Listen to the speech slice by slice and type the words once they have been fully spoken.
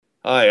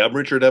Hi, I'm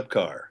Richard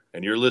Epcar,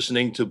 and you're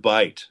listening to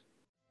Byte.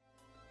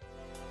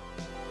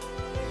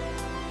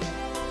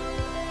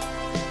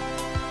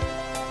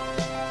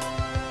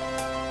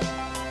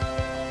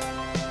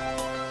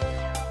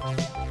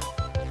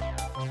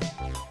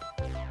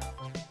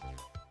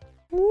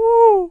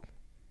 Woo!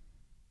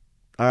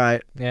 All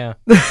right. Yeah.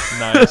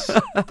 Nice.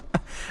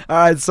 All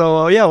right,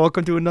 so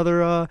welcome to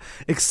another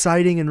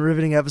exciting and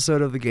riveting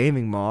episode of the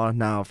Gaming Maw.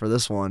 Now, for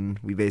this one,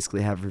 we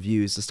basically have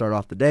reviews to start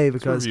off the day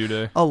because review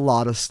day. a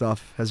lot of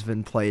stuff has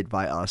been played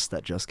by us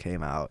that just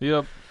came out.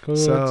 Yep. Good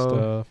So-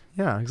 stuff.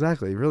 Yeah,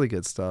 exactly. Really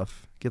good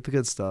stuff. Get the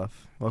good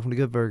stuff. Welcome to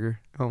Good Burger.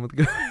 Home with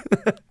the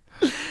good.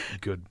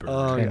 Good burger.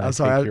 Oh, Can I'm I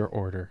sorry, take I- your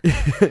order?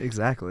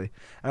 Exactly.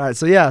 All right,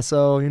 so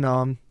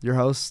I'm your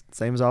host,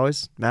 same as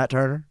always, Matt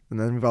Turner, and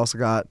then we've also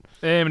got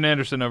Eamon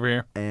Anderson over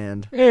here.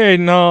 and Hey,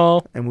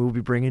 no. we'll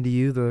be bringing to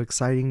you the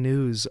exciting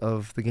news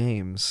of the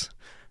games.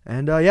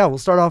 And we'll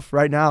start off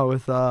right now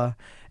with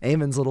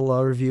Eamon's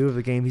little review of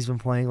the game he's been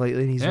playing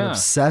lately, and he's been Yeah.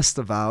 obsessed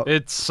about.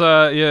 It's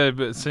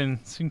but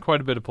seen quite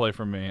a bit of play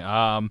from me.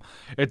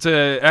 It's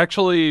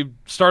actually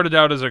started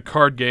out as a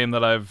card game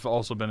that I've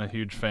also been a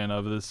huge fan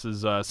of. This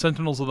is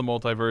Sentinels of the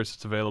Multiverse.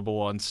 It's available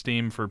on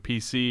Steam for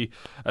PC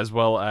as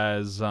well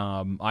as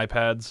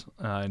iPads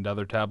and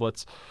other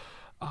tablets.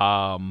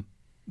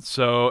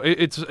 So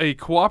it's a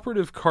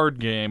cooperative card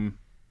game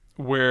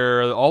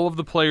where all of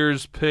the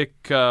players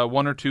pick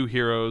one or two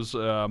heroes.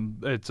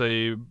 It's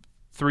a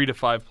 3 to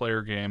 5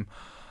 player game.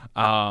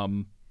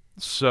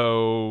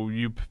 So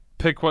you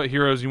pick what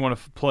heroes you want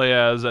to play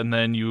as, and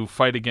then you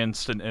fight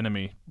against an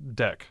enemy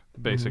deck,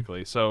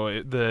 basically.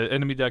 So the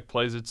enemy deck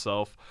plays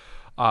itself.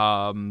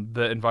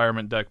 The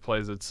environment deck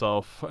plays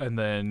itself, and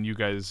then you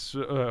guys,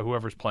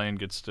 whoever's playing,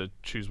 gets to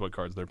choose what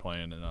cards they're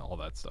playing and all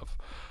that stuff.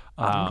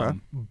 Okay.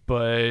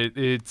 But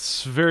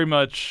it's very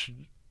much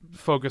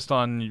focused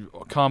on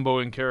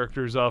comboing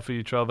characters off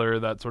each other,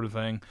 that sort of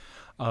thing.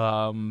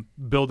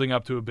 Building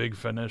up to a big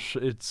finish.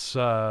 It's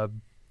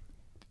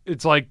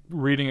like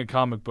reading a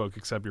comic book,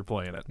 except you're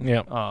playing it.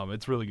 Yeah.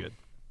 It's really good.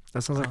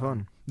 That sounds like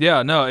fun.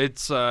 Yeah, no, it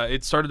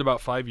started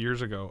about 5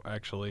 years ago,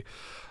 actually,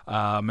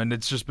 and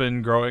it's just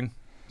been growing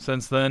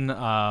since then.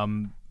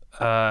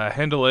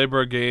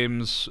 Handelabra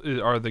Games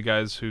are the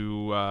guys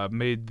who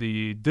made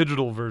the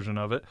digital version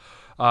of it,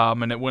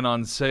 and it went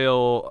on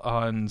sale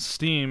on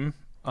Steam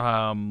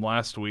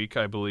last week,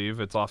 I believe.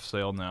 It's off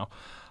sale now,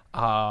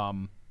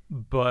 so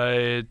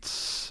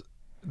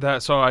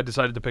I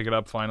decided to pick it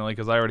up finally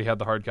because I already had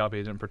the hard copy.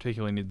 I didn't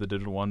particularly need the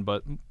digital one,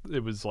 but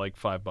it was like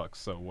 $5,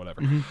 so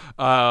whatever.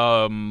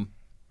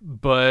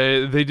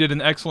 But they did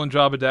an excellent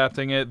job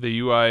adapting it. The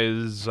UI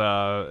is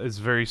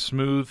very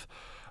smooth.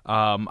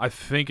 I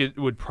think it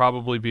would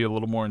probably be a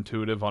little more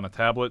intuitive on a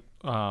tablet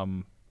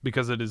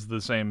because it is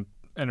the same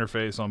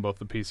interface on both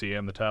the PC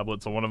and the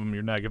tablet. So one of them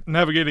you're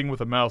navigating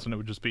with a mouse, and it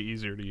would just be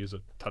easier to use a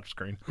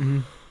touchscreen.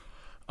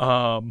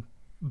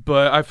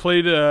 But I've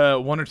played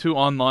one or two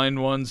online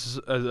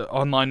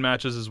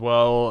matches as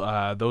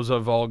well. Those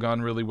have all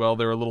gone really well.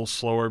 They're a little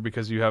slower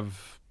because you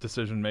have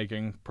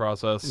decision-making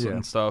process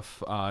and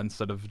stuff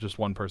instead of just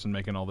one person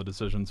making all the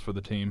decisions for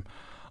the team.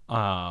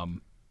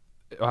 One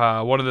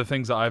of the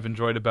things that I've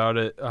enjoyed about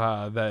it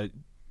that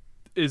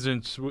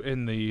isn't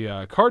in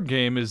the card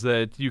game is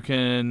that you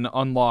can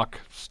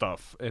unlock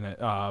stuff in it.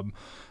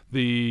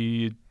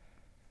 The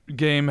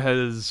game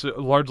has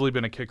largely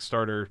been a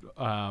Kickstarter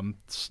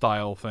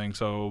style thing.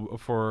 So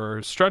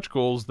for stretch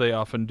goals, they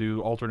often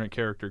do alternate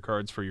character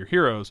cards for your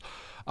heroes.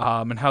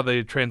 And how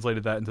they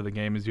translated that into the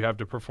game is you have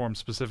to perform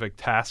specific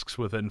tasks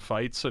within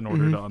fights in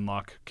order to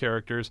unlock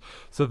characters.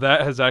 So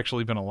that has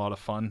actually been a lot of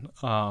fun,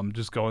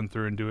 just going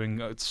through and doing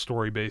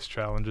story-based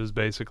challenges,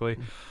 basically,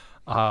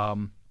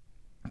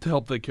 to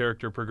help the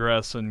character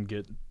progress and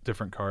get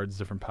different cards,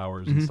 different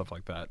powers, and stuff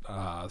like that.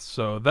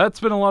 So that's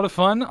been a lot of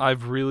fun.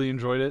 I've really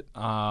enjoyed it.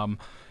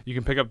 You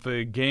can pick up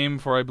the game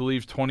for, I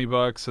believe,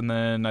 $20, and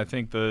then I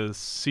think the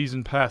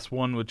Season Pass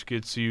one, which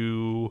gets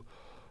you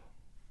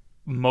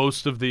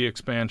most of the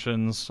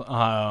expansions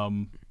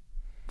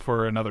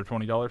for another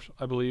 $20,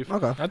 I believe.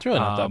 Okay. That's really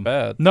not that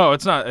bad. No,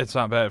 it's not. It's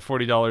not bad.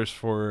 $40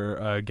 for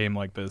a game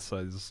like this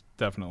is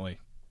definitely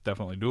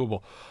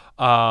doable.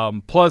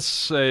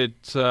 Plus,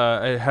 it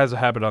has a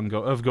habit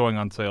of going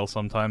on sale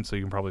sometimes, so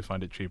you can probably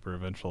find it cheaper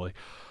eventually.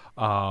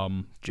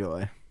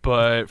 Joy.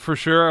 But for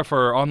sure,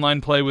 for online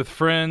play with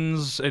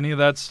friends, any of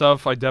that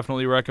stuff, I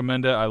definitely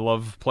recommend it. I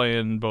love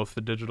playing both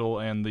the digital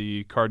and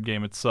the card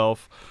game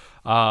itself.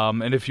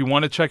 And if you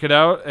want to check it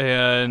out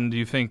and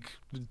you think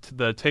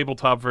the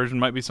tabletop version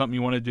might be something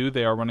you want to do,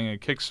 they are running a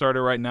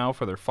Kickstarter right now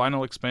for their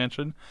final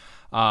expansion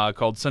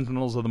called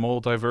Sentinels of the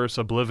Multiverse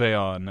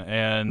Oblivion.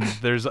 And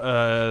there's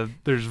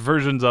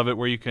versions of it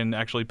where you can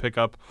actually pick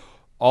up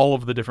all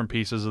of the different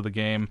pieces of the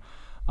game.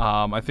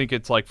 I think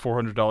it's like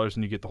 $400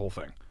 and you get the whole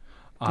thing.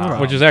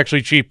 Which is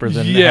actually cheaper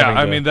than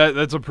I mean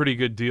that's a pretty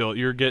good deal.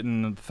 You're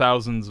getting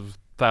thousands of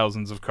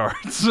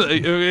cards.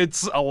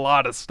 It's a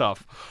lot of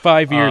stuff.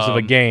 5 years of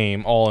a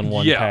game all in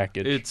one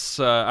package. It's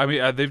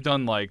they've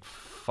done like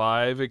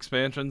 5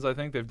 expansions, I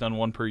think. They've done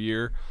one per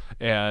year,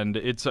 and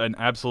it's an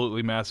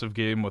absolutely massive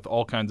game with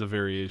all kinds of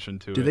variation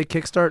to it. Do they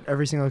kickstart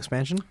every single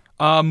expansion?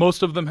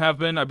 Most of them have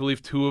been. I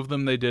believe 2 of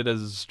them they did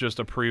as just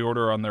a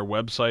pre-order on their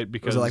website.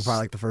 Because Was it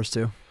probably the first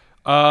 2?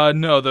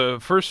 No, the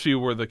first few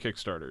were the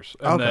Kickstarters.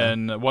 And Okay.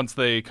 then once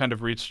they kind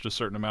of reached a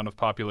certain amount of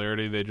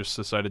popularity, they just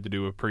decided to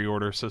do a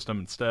pre-order system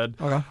instead.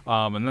 Okay.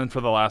 And then for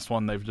the last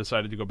one, they've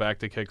decided to go back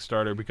to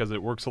Kickstarter because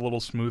it works a little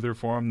smoother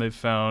for them, they've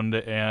found,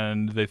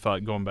 and they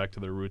thought going back to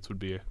their roots would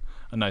be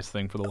a nice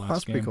thing for the last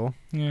That's game. pretty cool.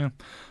 Yeah.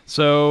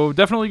 So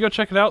definitely go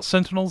check it out,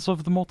 Sentinels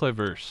of the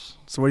Multiverse.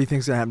 So what do you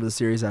think's going to happen to the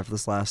series after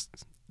this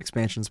last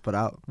expansion's put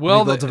out?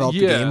 Well, they'll develop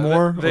the game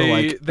more?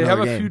 They have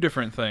a game? few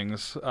different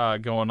things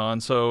going on.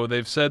 So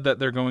they've said that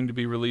they're going to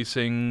be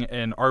releasing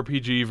an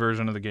RPG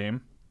version of the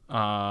game.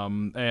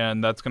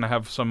 And that's going to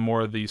have some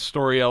more of the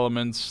story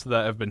elements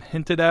that have been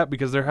hinted at,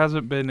 because there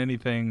hasn't been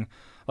anything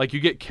like, you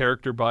get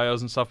character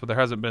bios and stuff, but there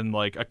hasn't been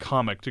like a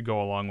comic to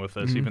go along with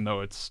this, even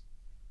though it's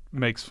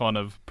makes fun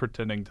of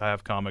pretending to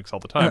have comics all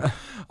the time.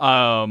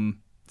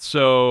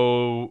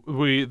 So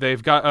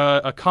they've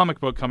got a comic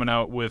book coming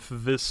out with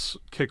this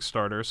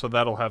Kickstarter, so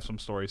that'll have some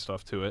story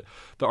stuff to it.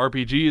 The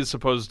RPG is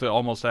supposed to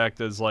almost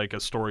act as like a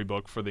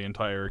storybook for the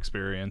entire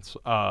experience.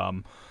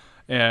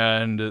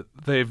 And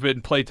they've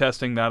been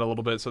playtesting that a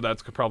little bit, so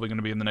that's probably going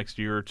to be in the next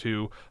year or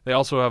 2. They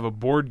also have a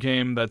board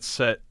game that's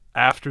set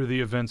after the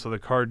events of the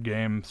card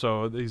game,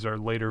 so these are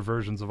later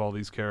versions of all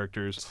these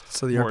characters.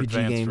 So the more RPG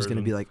advanced game is going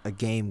to be version. like a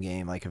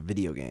game, like a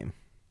video game.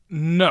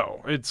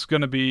 No, it's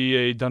going to be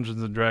a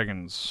Dungeons and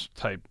Dragons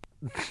type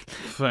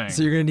thing.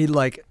 So you're going to need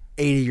like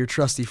 80 of your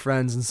trusty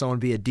friends and someone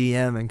be a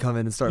DM and come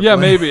in and start Yeah,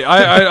 playing. maybe.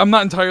 I'm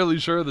not entirely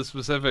sure of the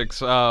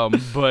specifics,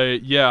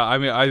 but yeah, I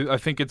mean, I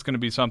think it's going to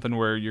be something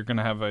where you're going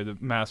to have a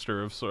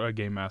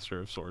game master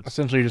of sorts.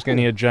 Essentially, you're just going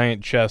to need a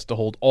giant chest to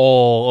hold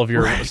all of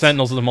your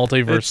Sentinels of the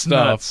Multiverse It's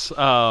stuff.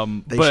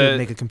 nuts. They but should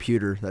make a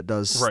computer that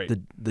does Right.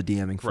 the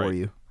DMing for Right.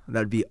 you.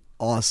 That'd be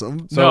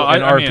awesome. So No,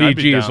 an I mean, I'd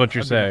be RPG is down. what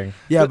you're I'd be- saying.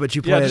 Yeah, but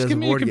you play it just as give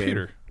a me board a game.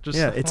 computer. Just,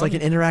 Yeah, it's like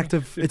an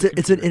interactive.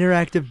 It's an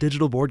interactive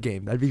digital board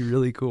game. That'd be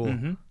really cool.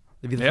 Mhm.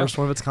 It'd be the Yeah. first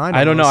one of its kind.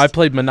 I don't know. I almost.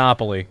 played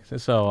Monopoly,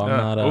 so I'm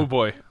not. Oh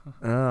boy.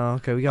 Oh,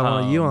 okay. We got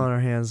one of you on our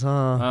hands, huh?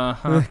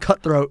 Uh-huh.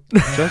 Cutthroat.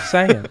 Just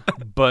saying.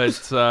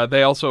 But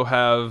they also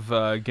have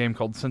a game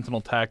called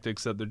Sentinel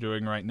Tactics that they're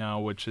doing right now,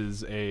 which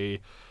is a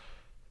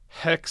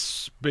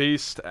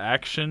hex-based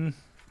action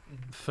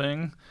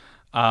thing.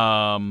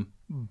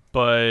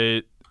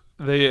 But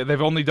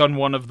they've only done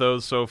one of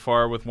those so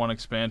far with one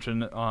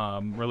expansion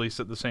released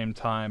at the same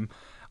time.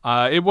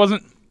 It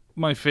wasn't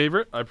my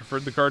favorite. I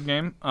preferred the card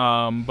game,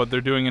 but they're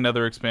doing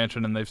another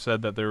expansion, and they've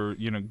said that they're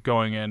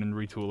going in and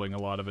retooling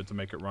a lot of it to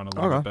make it run a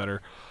little bit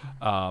better.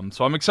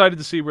 So I'm excited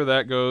to see where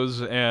that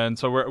goes, and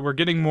so we're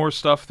getting more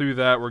stuff through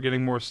that. We're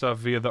getting more stuff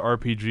via the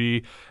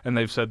RPG, and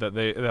they've said that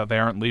they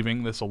aren't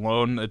leaving this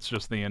alone. It's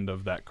just the end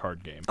of that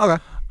card game. Okay.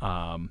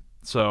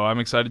 So I'm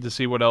excited to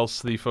see what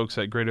else the folks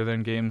at Greater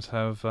Than Games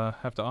have to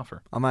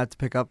offer. I might have to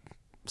pick up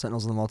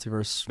Sentinels of the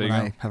Multiverse There when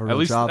you I go. have a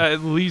real At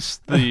job.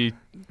 least the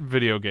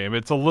video game.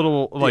 It's a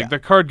little like Yeah. the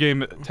card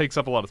game takes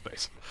up a lot of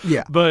space.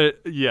 Yeah. But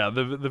yeah,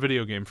 the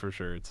video game for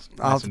sure. It's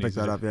I'll nice have to and pick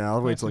easy that up. Yeah,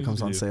 I'll wait nice till it and comes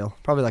easy on to do. sale.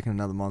 Probably like in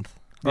another month.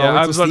 Yeah, I'll wait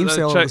I till was Steam about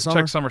sale to over the check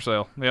summer. summer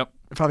sale. Yep,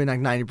 Probably like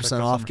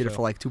 90% off. summer Get it sale.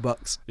 for like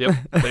 $2. yep.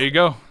 There you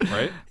go.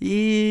 Right.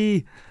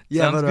 Yee.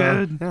 Yeah, Sounds but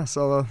good. yeah,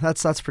 so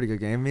that's a pretty good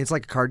game. I mean, it's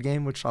like a card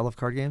game, which I love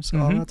card games, so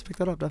I'll Mhm. have to pick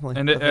that up definitely.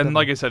 And Definitely.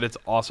 like I said, it's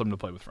awesome to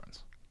play with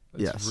friends.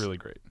 It's Yes. really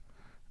great.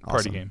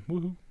 Party Awesome.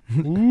 game.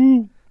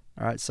 Woohoo.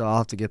 All right, so I'll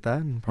have to get that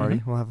and party.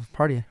 Mm-hmm. We'll have a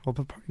party. We'll have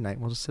a party night.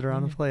 We'll just sit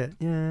around and play it.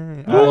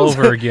 Yay! All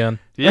over again.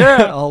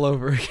 Yeah. all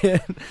over again.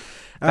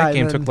 That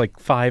game took like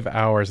 5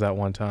 hours that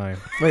one time.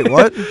 Wait,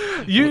 what?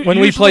 When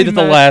we played it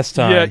the last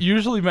time. Yeah,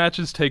 usually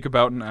matches take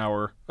about an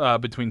hour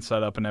between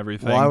setup and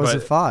everything. Why was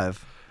but it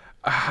 5?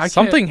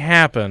 Something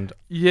happened.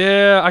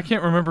 Yeah, I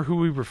can't remember who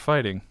we were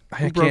fighting.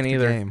 Who I broke can't the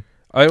either. game?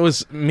 It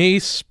was me,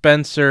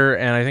 Spencer,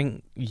 and I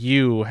think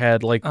you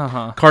had like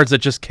Uh-huh. cards that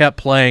just kept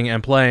playing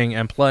and playing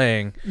and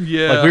playing.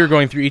 Yeah. Like we were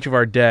going through each of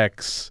our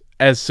decks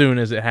as soon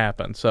as it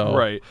happened. So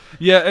Right.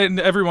 Yeah, and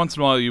every once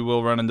in a while you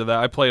will run into that.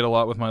 I played a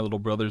lot with my little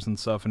brothers and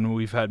stuff, and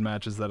we've had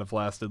matches that have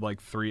lasted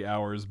like 3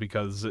 hours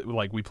because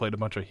we played a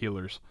bunch of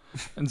healers.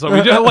 And so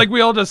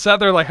we all just sat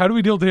there like, how do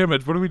we deal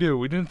damage? What do we do?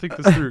 We didn't think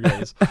this through,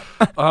 guys.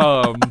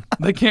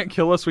 They can't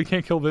kill us. We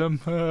can't kill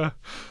them.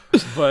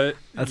 But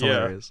That's yeah.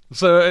 hilarious.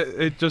 So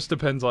it just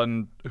depends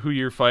on who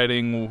you're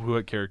fighting,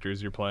 what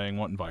characters you're playing,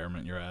 what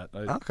environment you're at.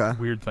 Okay.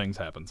 Weird things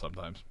happen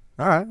sometimes.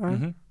 All right. All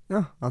right. Mhm.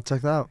 Yeah, I'll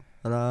check that out.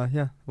 But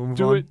yeah, we'll move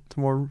Do on it. to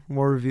more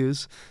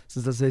reviews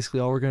since that's basically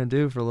all we're gonna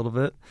do for a little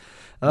bit.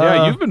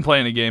 Yeah, you've been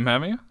playing a game,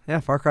 haven't you? Yeah,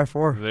 Far Cry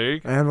 4. There you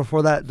go. And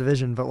before that,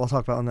 Division, but we'll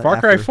talk about that Far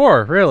after. Cry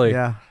 4, really?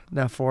 Yeah,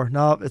 no 4.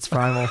 No, it's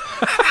Primal.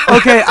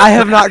 Okay, I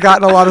have not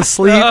gotten a lot of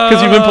sleep.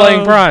 Because you've been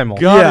playing Primal.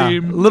 Got yeah,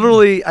 him.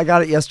 literally, I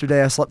got it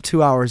yesterday. I slept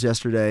 2 hours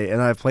yesterday,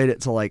 and I played it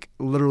till like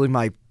literally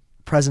my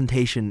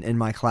presentation in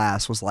my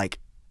class was like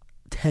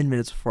 10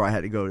 minutes before I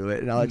had to go to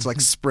it, and I just like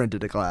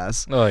sprinted to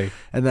class. Like,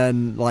 And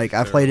then like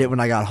I played it when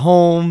I got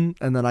home,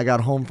 and then I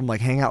got home from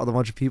like hanging out with a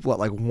bunch of people at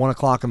like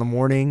 1:00 in the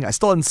morning. I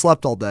still hadn't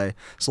slept all day,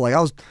 so like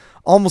I was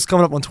almost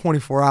coming up on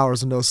 24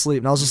 hours of no sleep,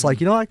 and I was just like,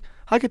 you know,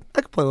 I could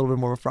play a little bit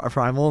more of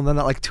Primal. And then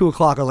at like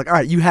 2:00, I was like, all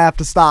right, you have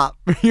to stop.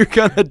 You're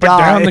gonna put die.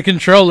 down the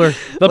controller.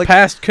 The Like,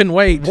 past can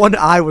wait. One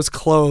eye was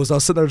closed. I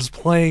was sitting there just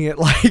playing it,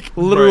 like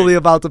literally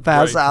about to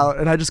pass out,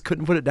 and I just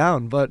couldn't put it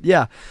down. But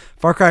yeah,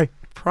 Far Cry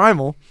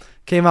Primal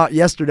came out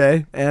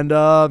yesterday, and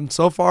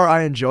so far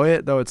I enjoy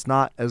it, though it's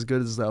not as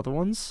good as the other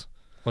ones.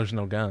 There's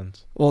no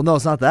guns. Well, no,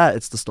 it's not that.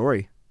 It's the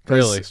story. 'Cause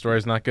Really?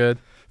 Story's not good?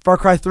 Far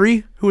Cry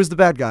 3, who was the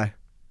bad guy?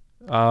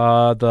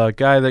 The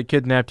guy that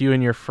kidnapped you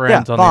and your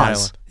friends yeah, on Boz. the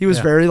island. He was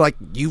Yeah. very like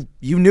you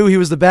knew he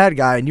was the bad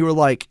guy, and you were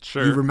like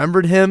Sure. you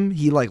remembered him.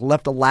 He like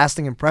left a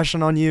lasting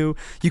impression on you.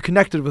 You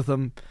connected with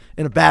him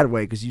in a bad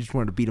way because you just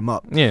wanted to beat him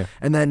up. Yeah.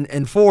 And then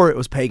in 4, it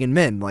was Pagan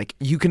Min. Like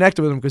you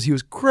connected with him because he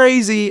was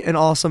crazy and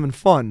awesome and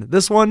fun.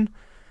 This one,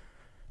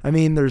 I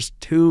mean, there's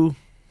 2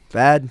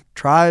 bad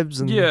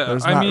tribes, and Yeah,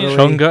 there's I not mean- really.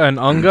 Chunga and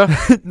Unga?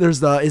 There's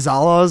the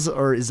Izalas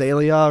or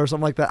Izalia or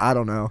something like that. I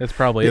don't know. It's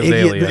probably The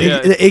Iggy, Azalea. Yeah,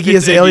 the Iggy it's Iggy.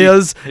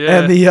 Azaleas Yeah.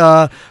 and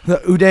the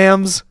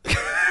Udams.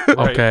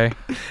 Okay.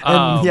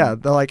 And yeah,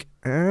 they're like,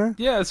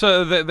 Yeah,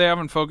 so they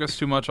haven't focused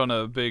too much on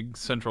a big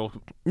central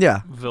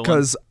yeah, villain.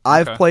 because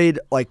I've Okay. played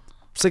like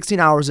 16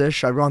 hours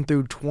ish. I've gone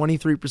through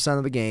 23%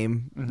 of the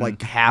game,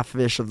 like half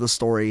ish of the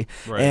story,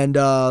 Right. and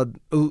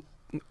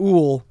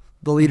Uul,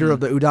 the leader of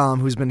the Udam,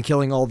 who's been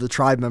killing all the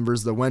tribe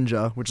members, the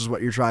Wenja, which is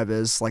what your tribe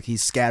is. Like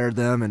he's scattered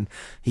them and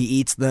he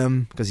eats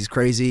them because he's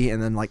crazy,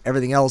 and then like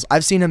everything else,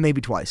 I've seen him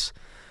maybe twice.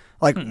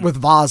 Like with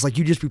Vaz, like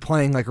you'd just be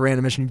playing like a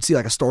random mission, you'd see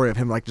like a story of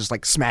him like just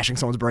like smashing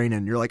someone's brain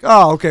in. You're like,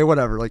 oh, okay,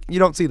 whatever. Like you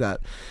don't see that.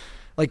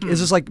 Like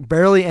it's just like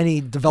barely any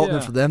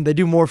development Yeah. for them. They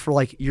do more for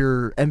like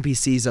your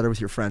NPCs that are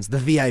with your friends, the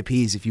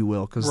VIPs, if you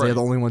will, because they're Right.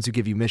 the only ones who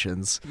give you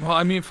missions. Well,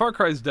 I mean, Far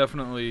Cry is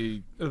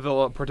definitely,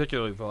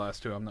 particularly the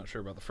last 2. I'm not sure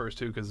about the first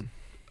 2 because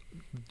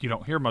you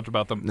don't hear much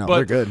about them. No, but,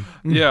 they're good.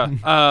 Yeah,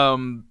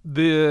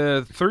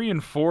 the 3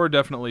 and 4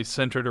 definitely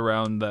centered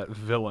around that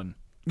villain.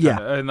 Yeah.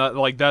 And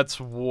that's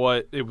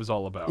what it was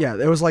all about. Yeah,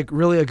 it was like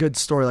really a good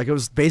story. Like it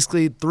was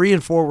basically 3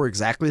 and 4 were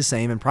exactly the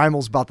same, and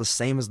Primal's about the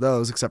same as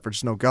those, except for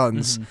just no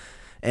guns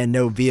and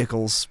no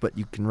vehicles. But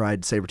you can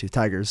ride saber-toothed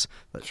tigers.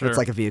 Sure. It's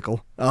like a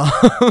vehicle.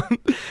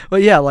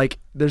 But yeah, like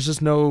there's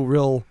just no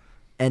real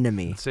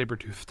enemy.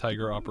 Saber-toothed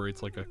tiger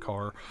operates like a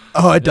car.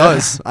 Oh, it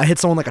does. I hit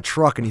someone like a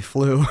truck and he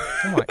flew.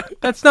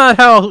 That's not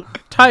how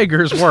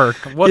tigers work.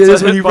 What's it a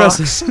is when you hitbox?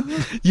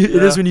 press.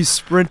 It is when you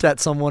sprint at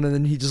someone and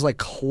then he just like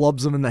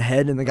clubs them in the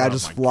head and the guy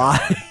just my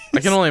flies. I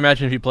can only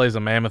imagine if he plays a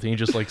mammoth and you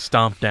just like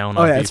stomp down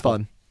Oh on yeah, people. it's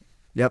fun.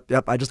 Yep.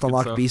 I just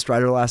unlocked stuff. Beast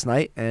Rider last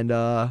night, and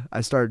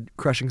I started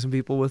crushing some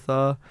people with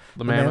the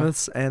mammoth?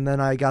 mammoths, and then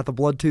I got the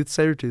Bloodtooth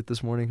Sabertooth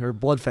this morning, or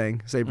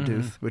Bloodfang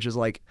Sabertooth, which is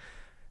like,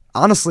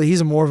 honestly,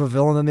 he's more of a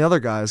villain than the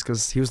other guys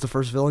because he was the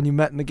first villain you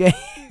met in the game.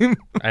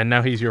 And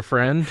now he's your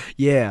friend?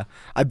 Yeah,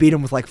 I beat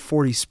him with like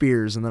 40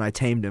 spears, and then I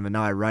tamed him, and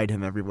now I ride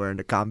him everywhere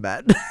into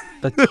combat.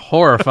 That's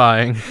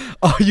horrifying.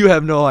 Oh, you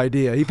have no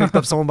idea. He picked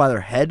up someone by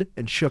their head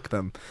and shook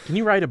them. Can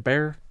you ride a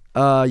bear?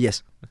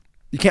 Yes.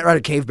 You can't ride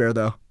a cave bear,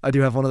 though. I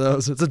do have one of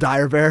those. It's a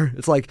dire bear.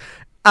 It's like,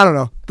 I don't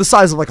know, the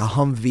size of like a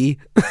Humvee.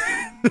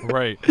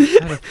 Right. Is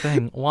that a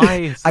thing? Why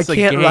is I this a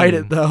can't game? ride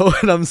it, though,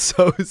 and I'm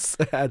so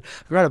sad. I can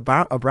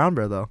ride a brown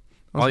bear, though.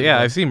 Oh, yeah,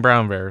 I've seen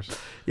brown bears.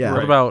 Yeah. What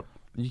Right. about...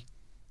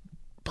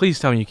 Please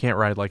tell me you can't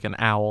ride like an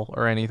owl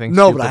or anything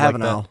No, stupid but I have like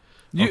an that. owl.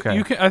 Okay.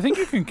 You can. I think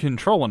you can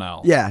control an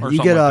owl. Yeah, or you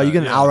something get like you that, get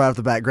an yeah. owl right off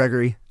the bat.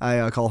 Gregory,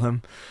 I call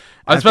him.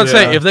 I was about to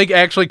say, Yeah. if they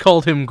actually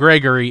called him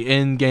Gregory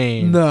in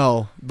game.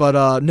 No,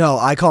 but no,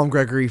 I call him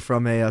Gregory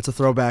from a. It's a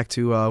throwback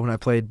to when I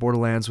played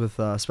Borderlands with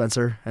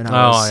Spencer, and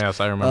I Oh, was, yes,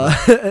 I remember.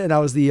 and I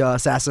was the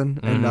assassin,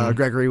 and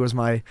Gregory was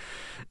my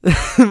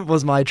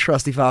was my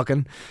trusty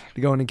falcon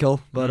to go in and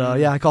kill. But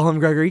yeah, I call him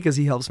Gregory because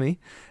he helps me,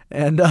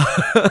 and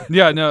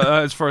Yeah, no.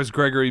 As far as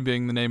Gregory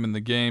being the name in the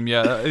game,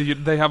 yeah,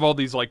 they have all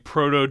these like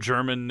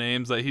proto-German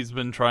names that he's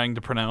been trying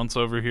to pronounce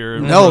over here.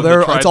 No,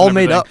 the tribes it's all and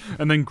made everything.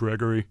 And then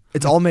Gregory.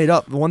 it's all made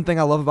up. The one thing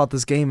I love about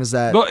this game is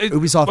that Well,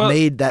 Ubisoft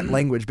made that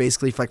language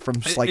basically like from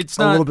just like It's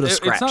a little bit of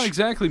scratch. It's not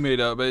exactly made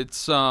up. It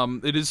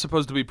is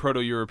supposed to be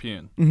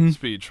Proto-European Mm-hmm.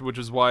 speech, which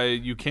is why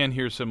you can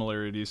hear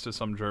similarities to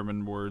some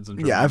German words.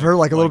 And Yeah, I've heard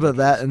like a little bit of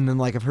that, and then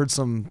like I've heard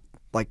some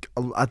like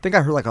I think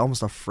I heard like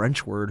almost a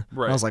French word.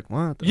 Right. I was like,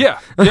 what? the- Yeah,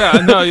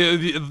 no,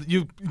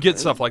 you get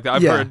stuff like that.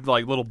 I've Yeah. heard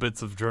like little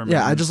bits of German.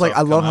 Yeah, I and just like stuff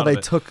I love come how out of they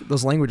it. took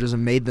those languages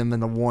and made them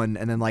into one,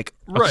 and then like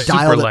Right.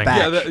 dialed Super it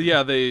back.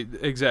 language. They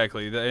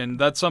exactly, and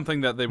that's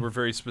something that they were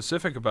very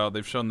specific about.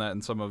 They've shown that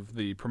in some of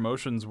the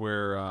promotions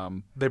where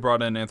they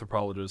brought in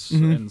anthropologists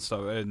Mm-hmm. and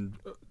stuff and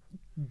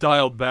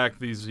dialed back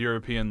these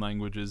European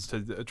languages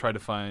to try to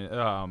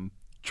find.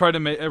 Try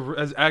to make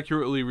as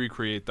accurately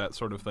recreate that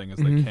sort of thing as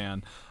Mm-hmm. they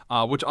can,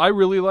 which I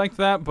really like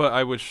that. But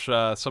I wish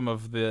some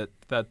of that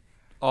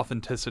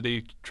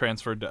authenticity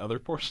transferred to other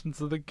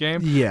portions of the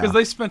game. Yeah. Because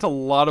they spent a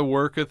lot of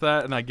work with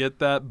that, and I get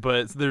that,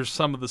 but there's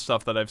some of the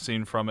stuff that I've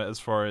seen from it as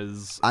far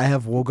as I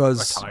have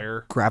Wolga's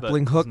attire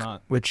grappling that hook, is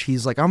not- which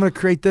he's like, I'm going to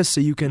create this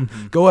so you can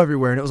go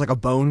everywhere. And it was like a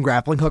bone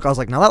grappling hook. I was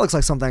like, now that looks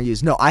like something I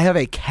use. No, I have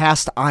a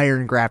cast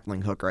iron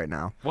grappling hook right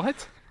now.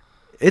 What?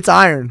 It's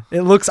iron.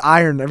 It looks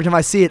iron. Every time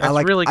I see it, I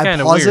That's really I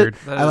kinda pause weird.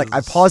 it.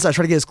 I pause it. I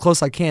try to get as close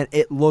as I can.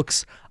 It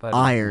looks That is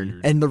iron.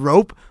 weird. And the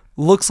rope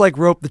looks like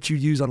rope that you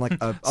use on like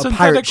a Synthetic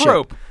pirate ship.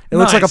 rope. It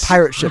looks like a Nice.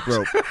 pirate ship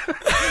rope.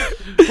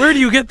 Where do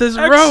you get this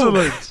rope?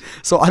 Excellent.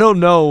 So I don't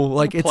know.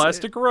 Like it's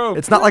Plastic rope.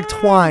 It's not like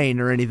twine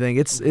or anything.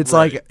 It's Right.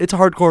 like it's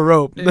hardcore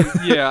rope.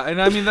 Yeah,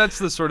 and I mean that's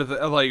the sort of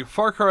like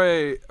Far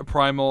Cry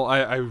Primal.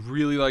 I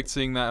really liked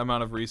seeing that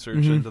amount of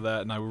research into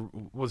that, and I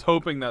was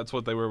hoping that's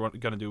what they were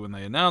going to do when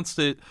they announced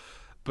it.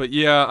 But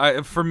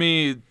yeah, for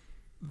me,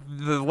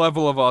 the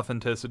level of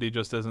authenticity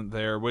just isn't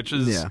there, which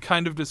is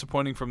kind of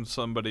disappointing from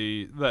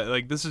somebody that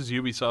like this is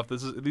Ubisoft.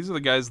 These are the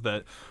guys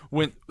that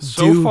went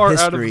so Do far out of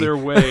history. their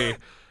way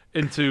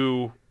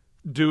into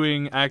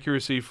doing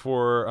accuracy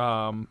for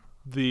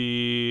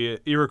the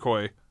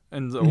Iroquois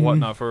and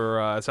whatnot for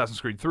Assassin's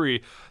Creed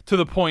 3 to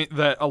the point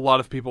that a lot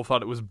of people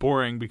thought it was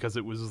boring because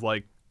it was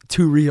like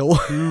Too real.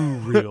 too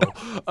real.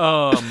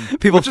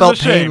 People which is felt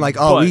a pain. shame, Like,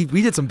 oh, but-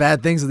 we did some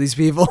bad things with these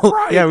people.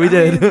 Right, Yeah, we I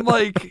did. mean,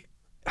 like,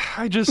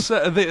 I just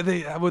said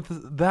they with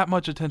that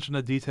much attention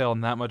to detail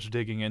and that much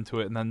digging into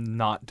it, and then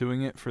not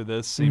doing it for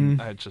this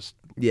it just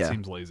Yeah.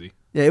 seems lazy.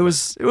 Yeah, it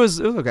was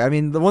okay. I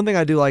mean, the one thing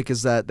I do like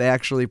is that they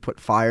actually put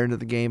fire into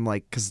the game,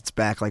 like because it's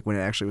back like when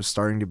it actually was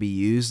starting to be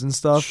used and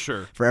stuff.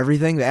 Sure. For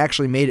everything, they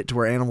actually made it to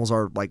where animals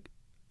are like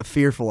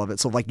fearful of it.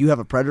 So like you have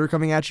a predator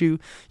coming at you,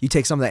 you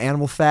take some of the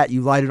animal fat,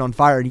 you light it on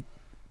fire, and you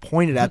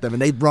point it at them,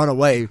 and they run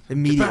away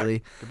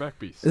immediately. Get back,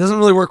 beast. It doesn't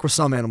really work with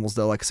some animals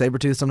though, like a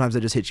saber-tooth. Sometimes they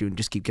just hit you and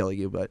just keep killing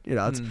you. But you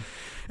know,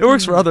 it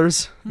works for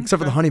others,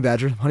 except for the honey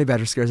badger. Honey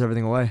badger scares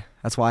everything away.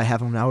 That's why I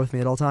have him now with me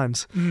at all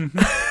times.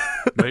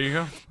 There you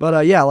go.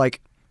 But yeah,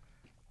 like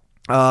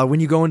when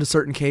you go into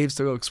certain caves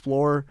to go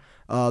explore,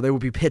 they will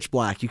be pitch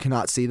black. You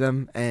cannot see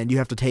them, and you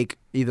have to take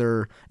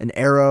either an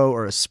arrow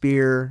or a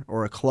spear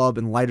or a club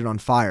and light it on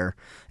fire.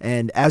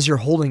 And as you're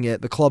holding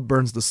it, the club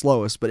burns the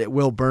slowest, but it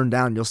will burn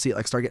down. You'll see it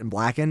like start getting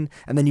blackened,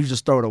 and then you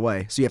just throw it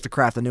away. So you have to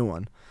craft a new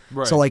one.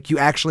 Right. So like you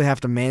actually have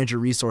to manage your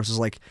resources.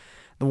 Like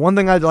the one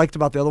thing I liked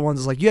about the other ones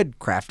is like you had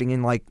crafting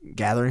and like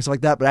gathering and stuff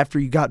like that, but after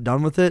you got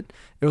done with it,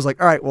 it was like,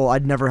 all right, well,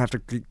 I'd never have to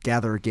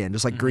gather again.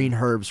 Just like green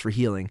herbs for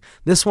healing.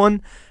 This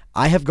one,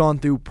 I have gone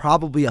through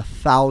probably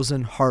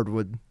 1,000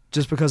 hardwood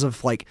just because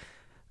of like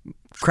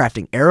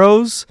crafting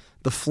arrows,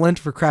 the flint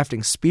for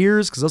crafting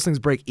spears, because those things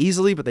break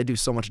easily, but they do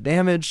so much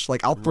damage.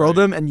 Like I'll throw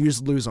them and you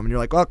just lose them, and you're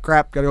like, oh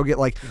crap, gotta go get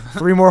like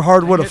 3 more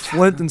hardwood, a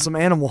flint, and some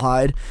animal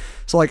hide.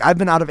 So like I've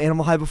been out of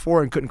animal hide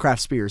before and couldn't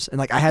craft spears, and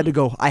like I have to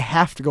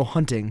go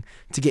hunting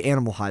to get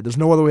animal hide. There's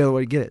no other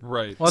way to get it.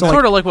 Right. Well, So, it's like-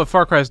 sort of like what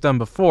Far Cry's done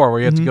before, where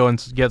you have to go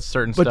and get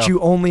certain But stuff. you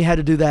only had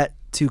to do that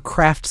to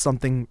craft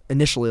something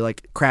initially,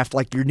 like craft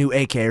like your new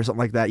AK or something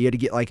like that. You had to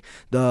get like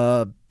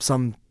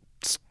some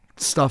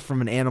stuff from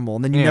an animal,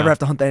 and then you Yeah. never have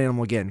to hunt that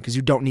animal again because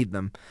you don't need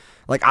them.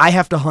 Like I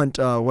have to hunt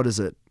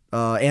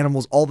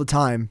animals all the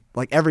time,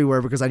 like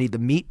everywhere, because I need the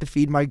meat to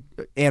feed my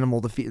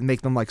animal to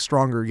make them like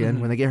stronger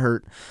again when they get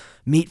hurt.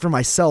 Meat for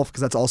myself,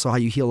 because that's also how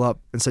you heal up.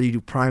 And so you do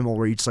primal,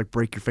 where you just like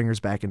break your fingers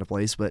back into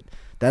place, but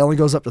that only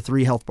goes up to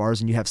 3 health bars,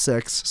 and you have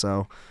 6,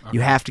 so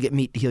you have to get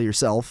meat to heal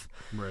yourself.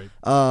 Right.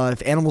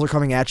 If animals are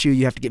coming at you,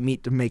 you have to get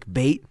meat to make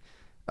bait.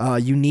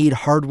 You need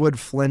hardwood,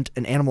 flint,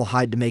 and animal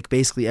hide to make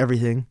basically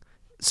everything.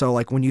 So,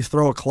 like, when you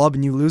throw a club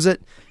and you lose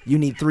it, you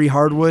need 3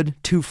 hardwood,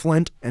 2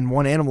 flint, and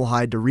 1 animal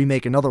hide to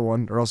remake another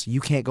one, or else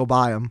you can't go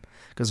buy them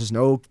because there's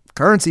no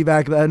currency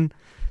back then.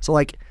 So,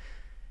 like,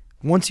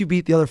 once you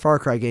beat the other Far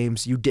Cry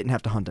games, you didn't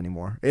have to hunt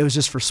anymore. It was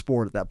just for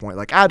sport at that point.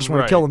 Like, I just want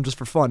Right. to kill them just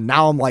for fun.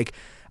 Now I'm like,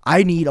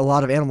 I need a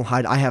lot of animal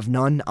hide. I have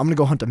none. I'm going to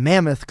go hunt a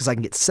mammoth because I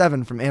can get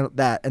 7 from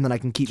that, and then I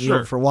can keep me Sure.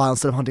 over for a while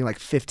instead of hunting like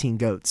 15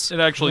 goats. It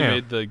actually Yeah.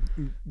 made the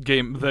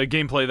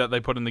gameplay that they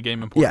put in the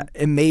game important.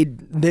 Yeah,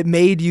 it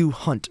made you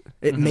hunt.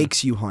 It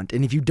makes you hunt.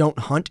 And if you don't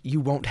hunt, you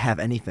won't have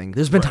anything.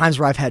 There's been times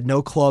where I've had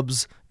no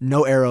clubs,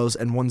 no arrows,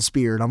 and 1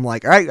 spear. And I'm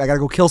like, all right, I got to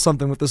go kill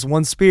something with this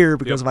 1 spear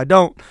because if I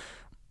don't,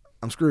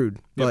 I'm screwed.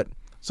 But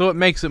So it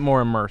makes it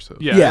more immersive.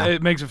 Yeah, Yeah.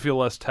 it makes it feel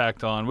less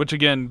tacked on. Which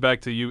again,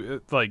 back to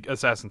you, like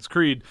Assassin's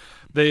Creed,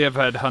 they have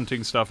had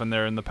hunting stuff in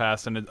there in the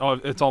past, and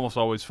it's almost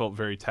always felt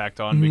very tacked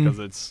on because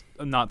it's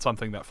not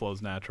something that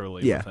flows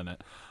naturally Yeah. within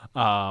it.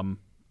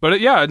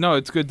 But yeah, no,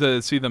 it's good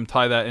to see them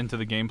tie that into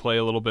the gameplay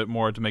a little bit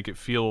more to make it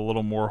feel a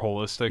little more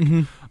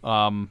holistic.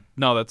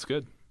 No, that's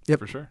good. Yep.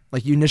 For sure.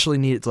 like you initially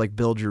need it to like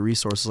build your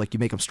resources. Like you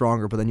make them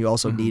stronger, but then you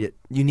also need it.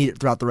 You need it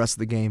throughout the rest of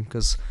the game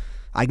because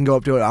I can go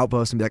up to an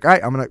outpost and be like,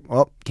 all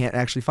right, can't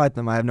actually fight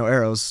them. I have no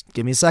arrows.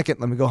 Give me a second.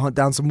 Let me go hunt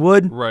down some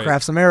wood,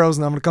 craft some arrows,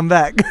 and I'm going to come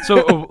back.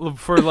 So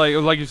for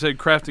like you said,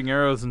 crafting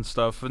arrows and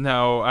stuff,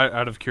 now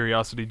out of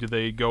curiosity, do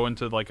they go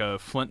into like a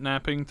flint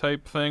napping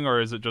type thing,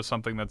 or is it just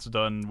something that's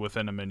done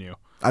within a menu?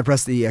 I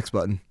press the EX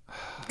button.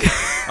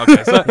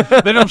 Okay, so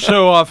they don't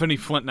show off any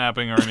flint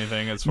napping or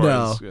anything as far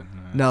as...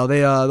 No, they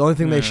the only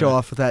thing they show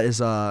off with that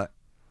is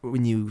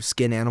when you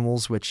skin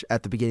animals, which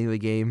at the beginning of the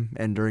game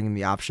and during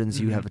the options,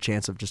 you have a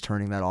chance of just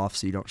turning that off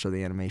so you don't show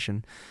the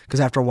animation.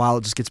 Because after a while,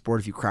 it just gets bored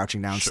of you crouching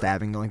down,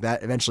 stabbing, like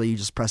that. Eventually, you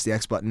just press the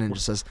X button and it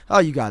just says, oh,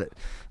 you got it.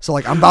 So,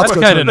 like, I'm about to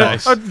go turn it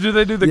off. Do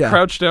they do the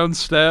crouch down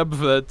stab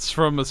that's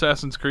from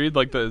Assassin's Creed,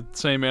 like the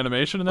same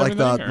animation and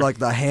everything? Like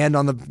the hand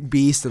on the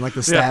beast and like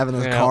the stab and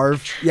the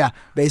carve? Yeah,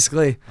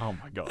 basically. Oh,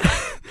 my God.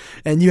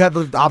 And you have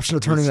the option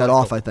of turning that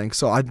off, I think.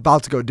 So I'm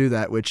about to go do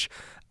that, which...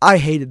 I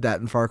hated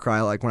that in Far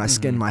Cry. Like when I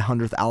skinned my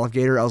 100th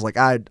alligator, I was like,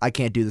 I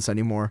can't do this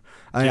anymore.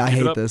 I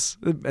hate this.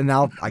 And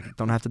now I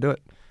don't have to do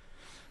it.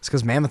 It's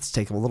because mammoths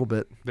take them a little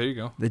bit. There you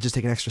go. They just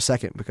take an extra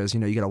second because,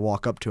 you got to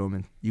walk up to them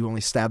and you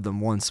only stab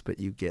them once, but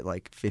you get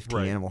like 15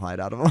 animal hide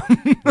out of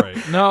them. Right.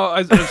 Now,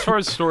 as far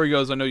as story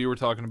goes, I know you were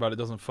talking about it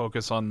doesn't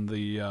focus on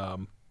the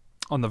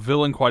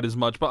villain quite as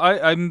much, but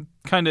I'm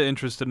kind of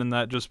interested in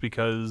that just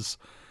because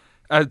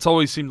it's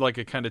always seemed like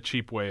a kind of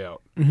cheap way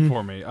out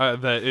for me.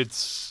 That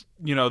it's...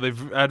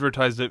 they've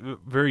advertised it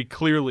very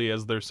clearly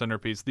as their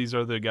centerpiece. These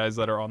are the guys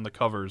that are on the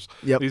covers.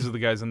 Yep. These are the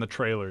guys in the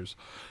trailers.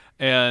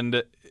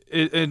 And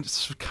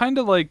it's kind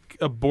of like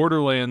a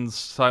Borderlands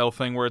style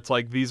thing where it's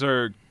like these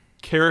are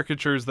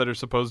caricatures that are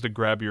supposed to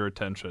grab your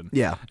attention.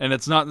 Yeah. And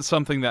it's not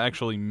something that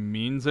actually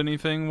means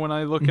anything when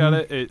I look at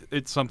it.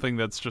 It's something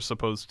that's just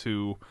supposed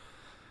to...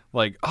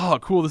 like, oh,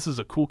 cool, this is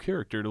a cool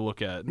character to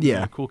look at.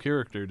 Yeah. A cool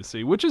character to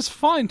see, which is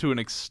fine to an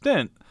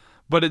extent,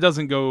 but it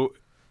doesn't go...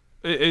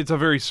 It's a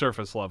very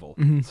surface level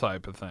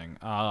type of thing.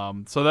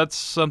 So that's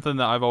something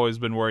that I've always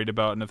been worried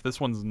about. And if this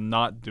one's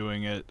not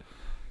doing it,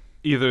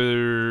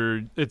 either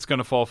it's going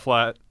to fall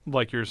flat,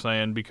 like you're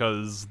saying,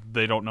 because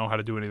they don't know how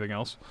to do anything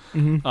else,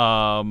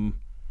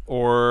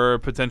 or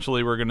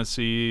potentially we're going to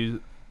see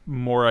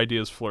more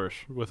ideas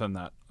flourish within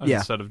that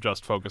instead of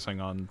just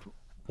focusing on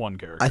one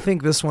character. I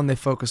think this one they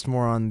focused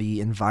more on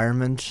the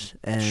environment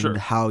and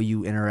how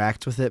you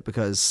interact with it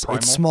because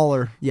it's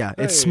smaller. Yeah,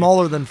 it's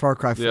smaller than Far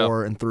Cry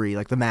 4 and 3,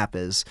 like the map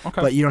is. Okay.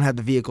 But you don't have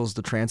the vehicles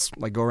to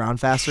go around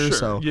faster. Sure.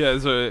 So yeah,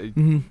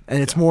 and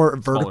it's more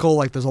vertical.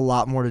 Like there's a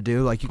lot more to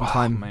do. Like you can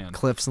climb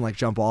cliffs and like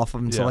jump off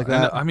them and stuff like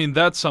that. And, I mean,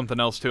 that's something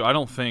else too. I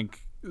don't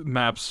think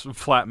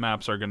flat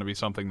maps are going to be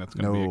something that's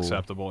going to be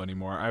acceptable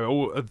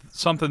anymore.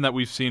 Something that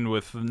we've seen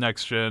with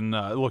next gen,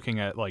 looking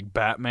at like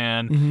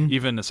Batman,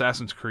 even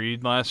Assassin's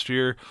Creed last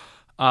year,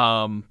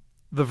 the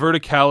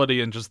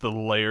verticality and just the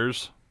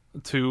layers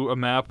to a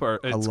map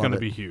it's going to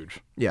be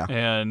huge. Yeah,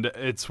 and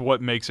it's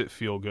what makes it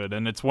feel good,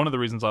 and it's one of the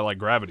reasons I like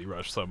Gravity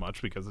Rush so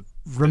much because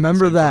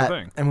remember that.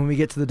 And when we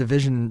get to the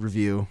Division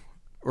review,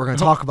 we're going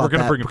to talk about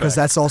that because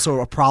that's also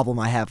a problem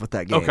I have with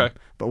that game. Okay.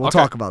 But we'll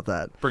talk about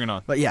that. Bring it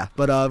on.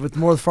 But with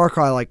more of Far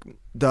Cry, like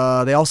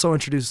they also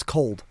introduced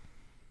cold.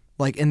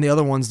 Like in the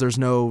other ones, there's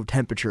no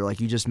temperature. Like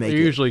you just make it.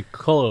 You're usually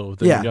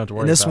clothed. And you don't have to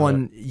worry in this about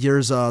one,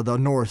 there's the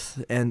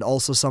north and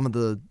also some of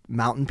the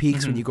mountain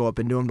peaks when you go up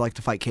into them, like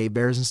to fight cave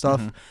bears and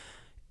stuff.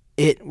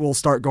 It will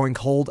start going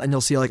cold, and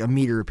you'll see like a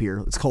meter appear.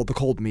 It's called the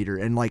cold meter,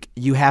 and like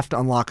you have to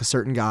unlock a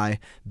certain guy,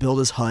 build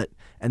his hut,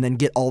 and then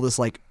get all this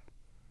like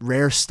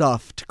rare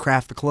stuff to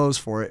craft the clothes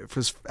for it.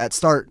 At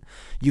start,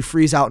 you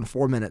freeze out in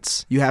 4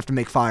 minutes. You have to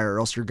make fire or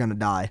else you're gonna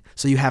die.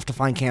 So you have to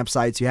find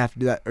campsites. You have to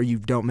do that or you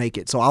don't make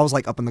it. So I was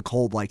like up in the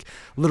cold, like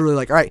literally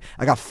like, all right,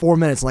 I got 4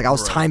 minutes. And, like I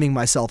was timing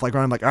myself, like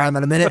when I'm like, all right, I'm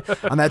at a minute.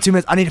 I'm at 2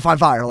 minutes. I need to find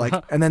fire. Like,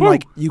 and then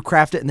like you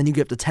craft it and then you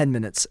get up to 10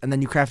 minutes and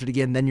then you craft it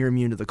again. Then you're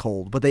immune to the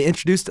cold. But they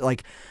introduced it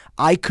like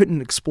I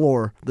couldn't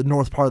explore the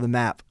north part of the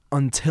map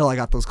until I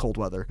got those cold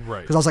weather.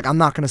 Right. Because I was like, I'm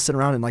not going to sit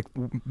around and like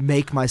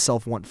make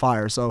myself want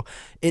fire. So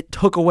it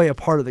took away a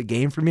part of the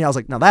game for me. I was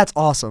like, now that's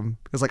awesome.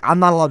 Because like I'm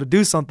not allowed to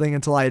do something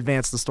until I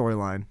advance the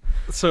storyline.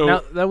 So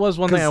now, that was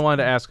one thing I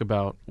wanted to ask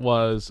about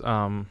was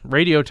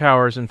radio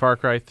towers in Far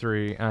Cry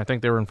 3, and I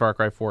think they were in Far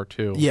Cry 4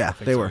 too. Yeah,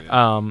 they were.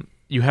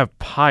 You have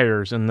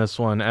pyres in this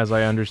one, as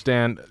I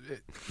understand.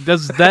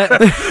 Does that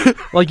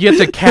like you have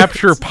to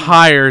capture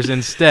pyres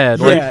instead?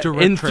 Yeah.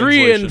 Like, in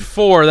 3 and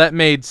 4, that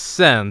made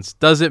sense.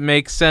 Does it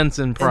make sense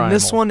in Primal? In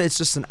this one, it's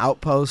just an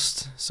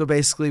outpost. So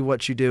basically,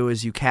 what you do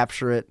is you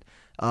capture it.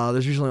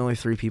 There's usually only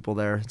 3 people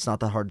there. It's not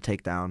that hard to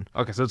take down.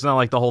 Okay, so it's not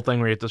like the whole thing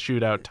where you have to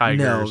shoot out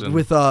tigers. No, and...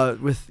 with the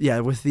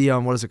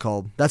what is it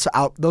called?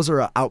 Those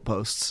are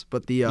outposts,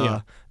 but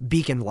the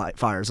beacon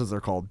fires, as they're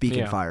called,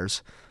 beacon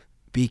fires.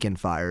 Beacon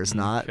fires,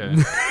 not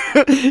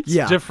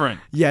it's different.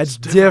 Yeah, it's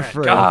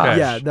different. Gosh.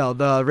 Yeah, no,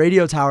 the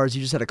radio towers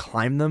you just had to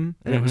climb them,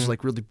 and it was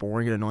like really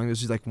boring and annoying. There's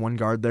just like one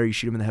guard there, you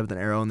shoot him in the head with an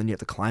arrow, and then you have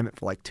to climb it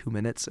for like 2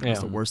 minutes. And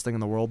it's the worst thing in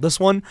the world. This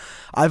one,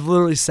 I've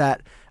literally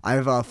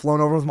flown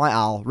over with my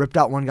owl, ripped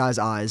out one guy's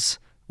eyes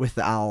with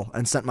the owl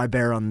and sent my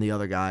bear on the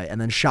other guy and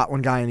then shot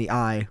one guy in the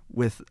eye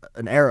with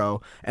an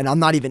arrow, and I'm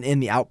not even in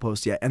the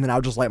outpost yet, and then I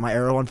would just light my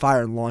arrow on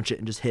fire and launch it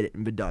and just hit it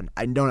and be done.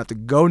 I don't have to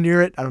go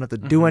near it. I don't have to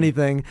do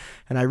anything,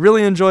 and I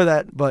really enjoy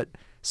that, but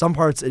some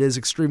parts it is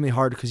extremely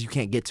hard because you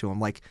can't get to them.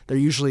 Like, they're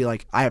usually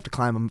like I have to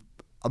climb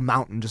a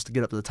mountain just to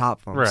get up to the top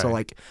of them. Right. So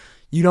like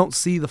you don't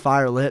see the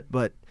fire lit,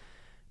 but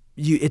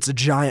it's a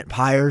giant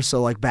pyre,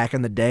 so like back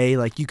in the day,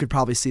 like you could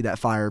probably see that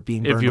fire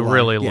being burned If you alive.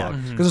 really yeah. look.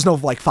 Because there's no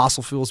like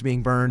fossil fuels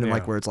being burned and Yeah.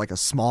 like where it's like a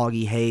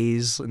smoggy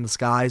haze in the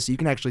sky, so you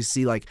can actually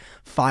see like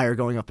fire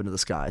going up into the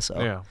sky.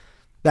 So Yeah.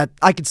 that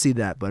I could see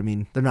that, but I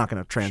mean they're not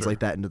going to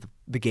translate that into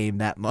the game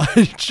that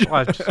much. Well,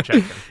 I was just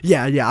checking.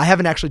 yeah, I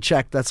haven't actually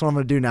checked. That's what I'm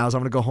going to do now. Is I'm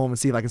going to go home and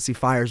see if I can see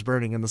fires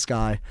burning in the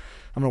sky.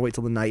 I'm going to wait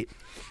till the night.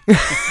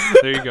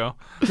 There you go.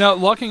 Now,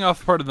 locking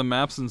off part of the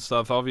maps and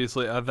stuff,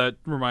 obviously, that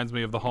reminds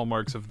me of the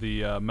hallmarks of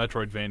the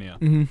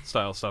Metroidvania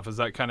style stuff. Is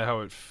that kind of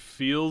how it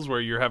feels, where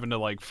you're having to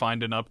like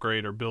find an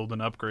upgrade or build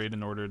an upgrade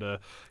in order to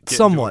get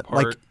Somewhat. into a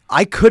part? Like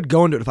I could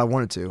go into it if I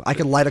wanted to. I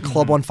could light a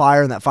club on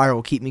fire and that fire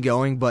will keep me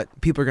going, but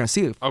people are going to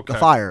see Okay. the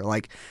fire.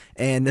 Like,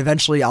 and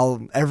eventually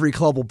every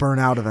club will burn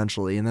out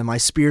eventually, and then my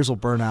spears will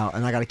burn out,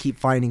 and I got to keep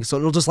finding. So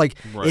it'll just like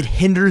Right. it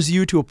hinders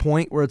you to a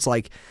point where it's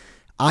like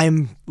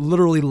I'm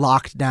literally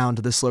locked down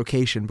to this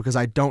location because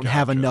I don't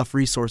have enough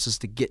resources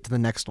to get to the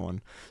next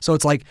one. So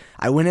it's like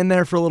I went in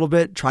there for a little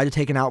bit, tried to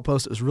take an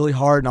outpost. It was really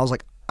hard, and I was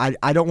like,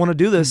 I don't want to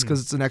do this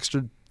because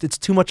it's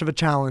too much of a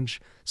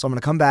challenge. So I'm going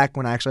to come back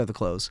when I actually have the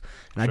clothes.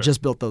 And I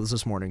just built those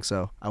this morning,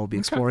 so I will be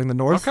exploring the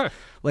north Okay.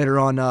 later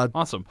on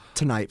Awesome.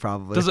 tonight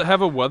probably. Does it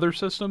have a weather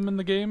system in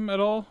the game at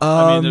all?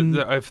 I mean,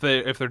 if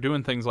they're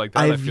doing things like that,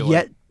 I I've feel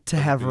yet like to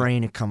have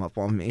rain come up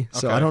on me,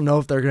 so Okay. I don't know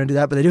if they're going to do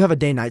that. But they do have a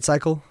day-night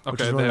cycle, which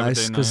Okay, is they really have a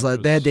nice because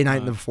day-night, they had day-night which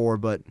in the is before.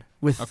 But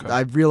with Okay.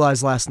 I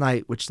realized last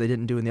night, which they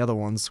didn't do in the other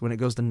ones, when it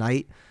goes to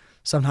night,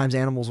 sometimes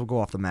animals will go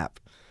off the map.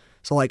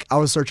 So like I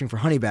was searching for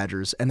honey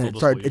badgers, and then They'll it just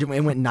started. leave.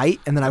 It went night,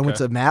 and then I went Okay.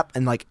 to the map,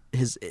 and like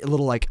his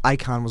little like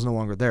icon was no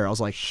longer there. I was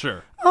like,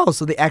 sure. oh,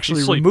 so they actually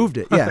He's sleeping. removed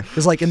it. Yeah,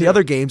 because like in the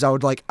other games, I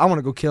would like I want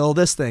to go kill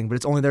this thing, but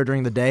it's only there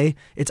during the day.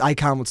 Its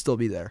icon would still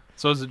be there.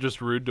 So is it just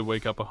rude to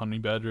wake up a honey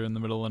badger in the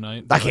middle of the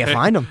night? I can't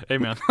find 'em. Hey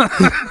man,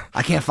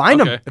 I can't find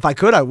them. Okay. If I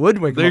could, I would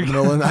wake them up in the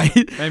middle of the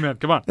night. hey man,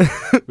 come on.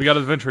 We got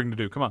adventuring to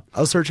do. Come on.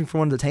 I was searching for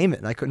one to tame it,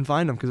 and I couldn't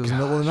find them because it was the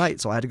middle of the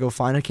night. So I had to go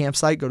find a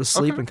campsite, go to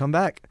sleep, Okay. and come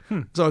back.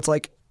 So it's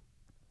like,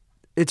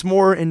 it's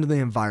more into the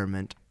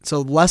environment.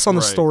 So less on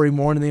the Right. story,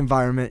 more into the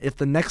environment. If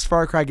the next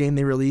Far Cry game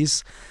they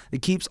release,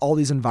 it keeps all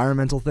these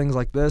environmental things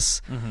like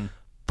this,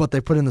 but they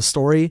put in the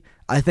story,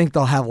 I think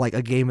they'll have like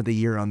a game of the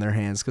year on their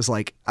hands. Because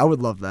like I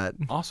would love that.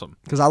 Awesome.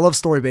 Because I love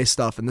story-based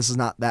stuff, and this is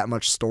not that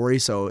much story,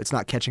 so it's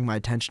not catching my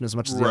attention as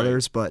much as the Right.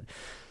 others. But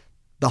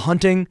the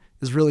hunting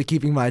is really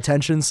keeping my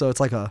attention, so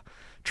it's like a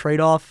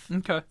trade-off.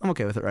 Okay. I'm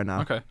okay with it right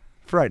now. Okay.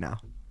 For right now.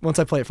 Once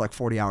I play it for like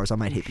 40 hours, I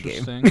might hate the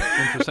game.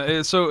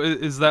 Interesting. So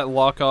is that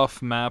lock off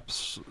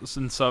maps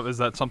and stuff? Is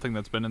that something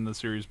that's been in the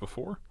series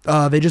before?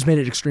 They just made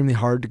it extremely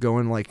hard to go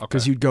in, like,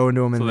 because Okay. you'd go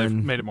into them and So they've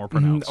then made it more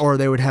pronounced. or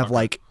they would have Okay.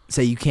 like,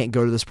 say you can't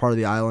go to this part of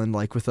the island.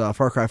 Like with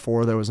Far Cry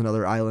 4, there was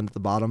another island at the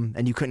bottom,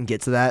 and you couldn't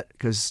get to that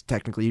because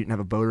technically you didn't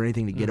have a boat or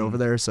anything to get over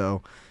there,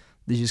 so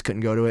you just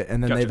couldn't go to it.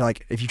 And then Gotcha. they've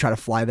like, if you try to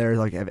fly there,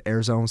 like have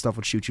air zone stuff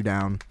would shoot you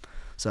down.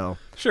 So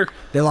Sure.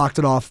 they locked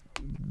it off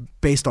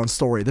based on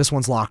story. This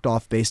one's locked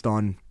off based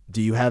on,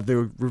 do you have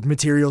the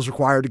materials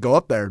required to go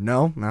up there?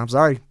 No, I'm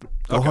sorry.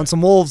 Go Okay. hunt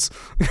some wolves.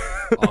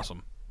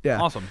 Awesome.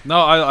 Yeah. Awesome. No,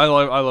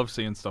 I love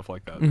seeing stuff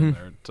like that in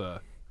there.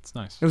 It's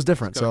nice. It was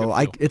different. It's got a So good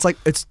I, feel. it's like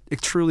it's a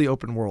truly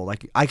open world.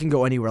 Like I can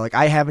go anywhere. Like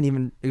I haven't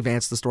even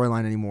advanced the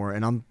storyline anymore,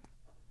 and I'm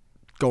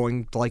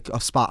going to like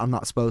a spot I'm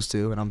not supposed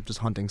to, and I'm just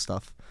hunting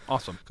stuff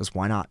Awesome. because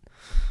why not?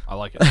 I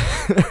like it.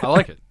 I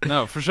like it.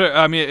 No, for sure.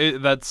 I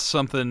mean, that's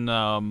something.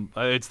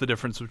 It's the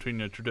difference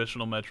between a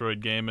traditional Metroid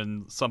game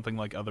and something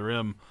like Other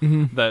M.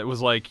 That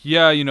was like,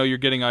 yeah, you're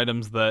getting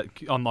items that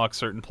unlock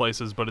certain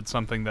places, but it's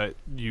something that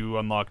you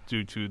unlock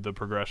due to the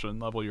progression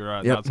level you're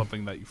at, Yep. not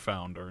something that you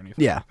found or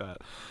anything Yeah. like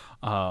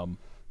that.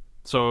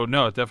 So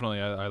no, definitely,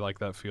 I like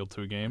that feel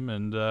to a game,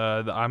 and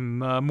I'm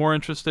more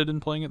interested in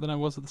playing it than I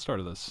was at the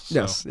start of this. So.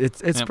 Yes,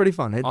 it's Yep. pretty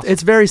fun. Awesome.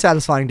 It's very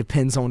satisfying to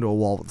pin someone to a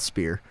wall with a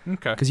spear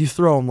Okay. because you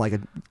throw them like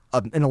an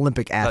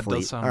Olympic That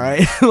athlete. does sound All right,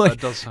 nice. like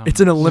That does sound it's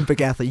an nice. Olympic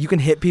athlete. You can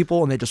hit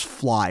people and they just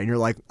fly, and you're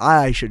like,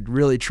 I should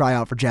really try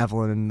out for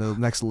javelin in the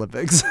next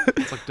Olympics.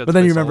 It's like Dead But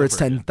then you Space all remember it's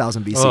over again.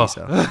 10,000 BC, Ugh.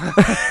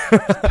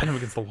 so Pin him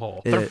against the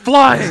wall. It They're is.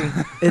 flying.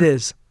 it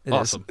is. It is.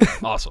 Awesome.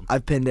 Awesome.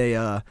 I've pinned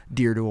a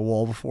deer to a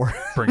wall before.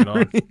 Bring it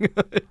on.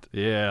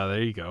 Yeah,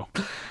 there you go.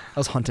 I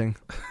was hunting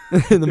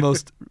in the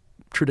most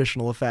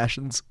traditional of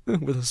fashions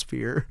with a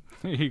spear.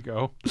 There you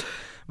go.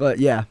 But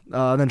yeah,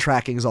 then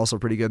tracking is also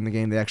pretty good in the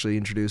game. They actually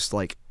introduced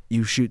like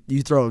you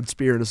throw a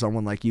spear into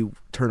someone, like you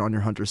turn on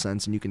your hunter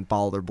sense and you can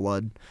follow their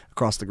blood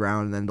across the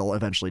ground, and then they'll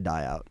eventually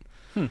die out.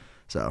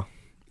 So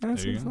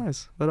that's There you go.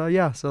 nice. But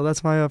yeah, so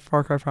that's my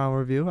Far Cry Primal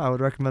review. I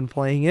would recommend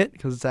playing it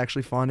because it's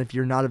actually fun. If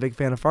you're not a big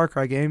fan of Far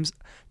Cry games,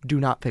 do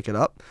not pick it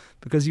up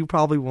because you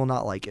probably will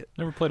not like it.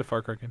 Never played a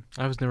Far Cry game.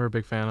 I was never a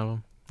big fan of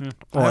them.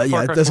 Well, yeah,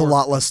 Far Cry there's a 4.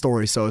 lot less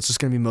story, so it's just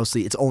going to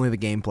be it's only the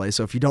gameplay.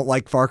 So if you don't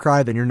like Far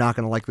Cry, then you're not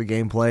going to like the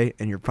gameplay,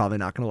 and you're probably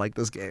not going to like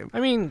this game. I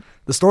mean,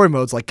 The story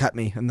modes like kept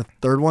me, and the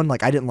third one,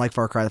 like I didn't like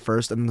Far Cry the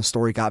first, and then the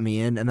story got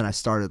me in, and then I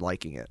started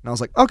liking it, and I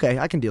was like, okay,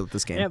 I can deal with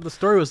this game. yeah, the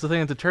story was the thing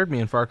that deterred me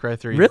in Far Cry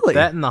 3. Really?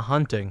 That and the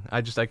hunting.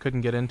 I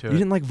couldn't get into You it.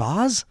 didn't like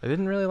Vaz? I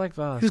didn't really like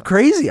He Voss. was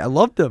crazy. I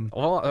loved him.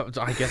 Well,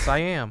 I guess I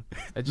am.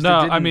 It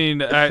No, didn't I mean,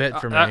 fit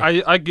for me.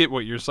 I get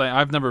what you're saying.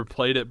 I've never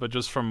played it, but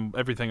just from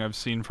everything I've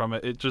seen from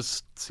it,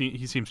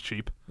 he seems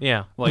cheap.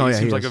 yeah. Like Oh, he yeah,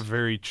 seems he like a is.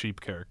 very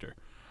cheap character.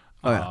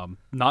 Oh, yeah.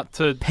 Not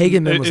to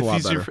Pagan Min was if a lot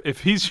he's better. if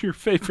he's your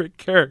favorite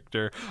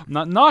character, I'm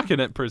not knocking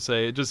it per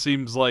se. It just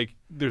seems like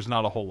there's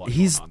not a whole lot.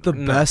 He's going on the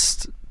there.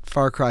 best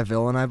Far Cry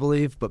villain, I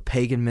believe, but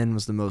Pagan Min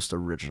was the most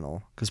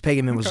original because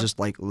Pagan Min was just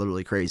like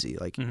literally crazy.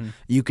 Like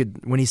you could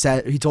when he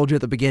told you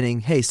at the beginning,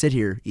 "Hey, sit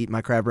here, eat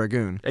my crab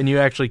ragoon," And you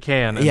actually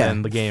can, and Yeah.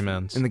 then the game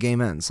ends. and the game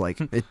ends. Like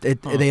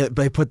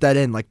they put that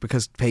in like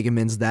because Pagan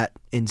Min's that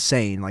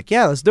insane. Like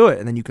yeah, let's do it,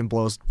 and then you can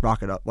blow his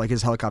rocket up like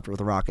his helicopter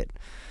with a rocket.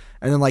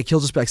 And then like he'll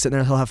just be like sitting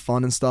there, he'll have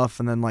fun and stuff,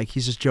 and then like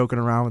he's just joking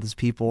around with his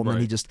people, and then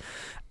he Right. just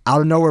out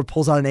of nowhere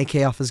pulls out an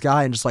AK off his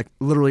guy and just like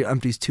literally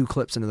empties 2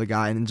 clips into the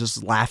guy and then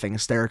just laughing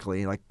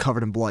hysterically, like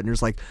covered in blood. And you're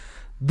just like,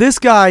 this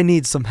guy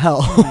needs some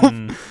help.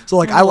 So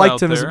like I Little liked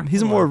out him. there.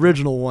 He's a Little more out there.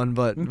 original one,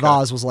 but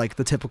Vaz was like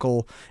the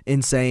typical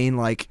insane,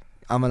 like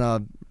I'm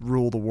gonna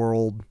rule the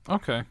world.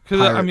 Okay,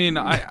 because I pirate. mean,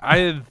 I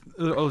had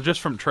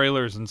just from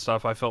trailers and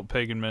stuff, I felt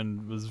Pagan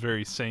Min was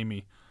very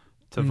samey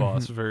to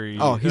Voss. Very.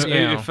 Oh, he's-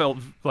 it felt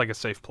like a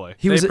safe play.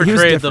 He they was portrayed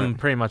different. them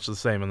pretty much the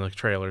same in the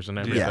trailers and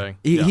everything.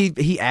 Yeah,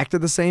 he acted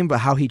the same, but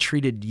how he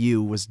treated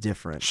you was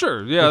different.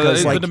 Sure, yeah,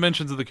 Because, the like-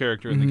 dimensions of the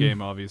character in the game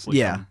obviously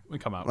Yeah.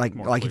 come out Like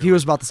more if he clearly.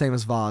 was about the same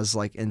as Vaz,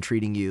 like and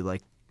treating you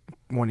like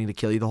wanting to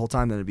kill you the whole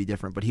time, then it'd be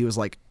different. But he was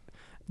like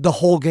the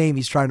whole game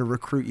he's trying to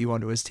recruit you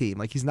onto his team.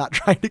 Like he's not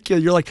trying to kill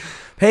you. You're like,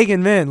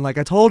 Pagan Min, like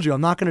I told you,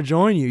 I'm not gonna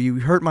join you. You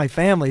hurt my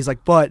family. He's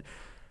like, but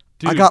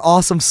I Dude, got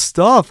awesome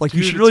stuff. Like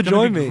you dude, should really it's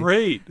gonna join be me.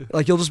 Great.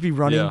 Like you'll just be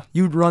running. Yeah.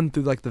 You'd run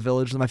through like the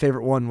village. My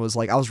favorite one was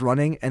like I was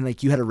running and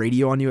like you had a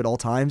radio on you at all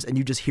times and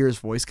you just hear his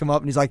voice come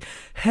up and he's like,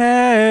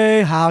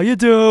 "Hey, how you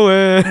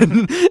doing?"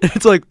 And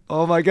it's like,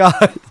 oh my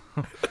god.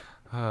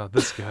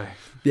 This guy.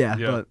 Yeah,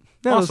 Yeah. but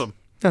yeah, Awesome.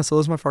 So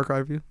those my Far Cry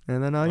review,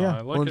 and then I yeah,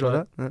 like we'll it.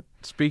 enjoy that.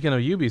 Speaking of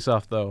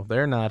Ubisoft, though,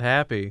 they're not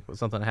happy with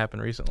something that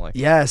happened recently.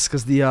 Yes,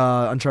 because the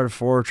Uncharted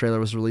 4 trailer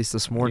was released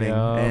this morning,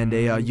 Yeah, and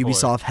a boy.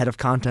 Ubisoft head of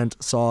content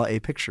saw a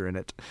picture in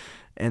it,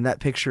 and that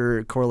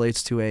picture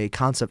correlates to a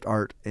concept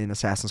art in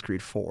Assassin's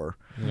Creed 4.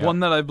 Yeah. One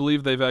that I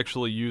believe they've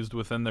actually used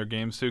within their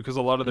games too, because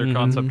a lot of their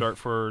concept art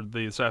for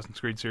the Assassin's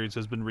Creed series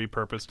has been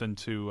repurposed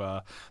into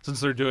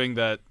since they're doing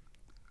that.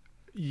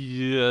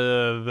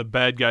 Yeah, the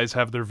bad guys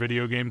have their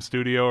video game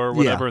studio or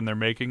whatever, Yeah. and they're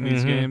making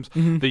these games.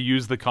 They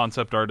use the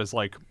concept art as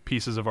like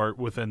pieces of art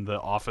within the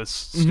office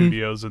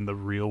studios and the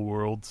real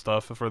world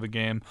stuff for the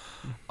game.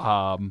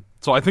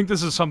 So I think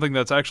this is something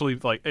that's actually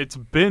like it's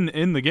been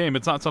in the game.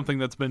 It's not something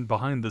that's been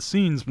behind the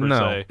scenes per No.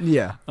 se.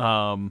 Yeah.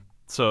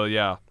 So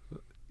yeah,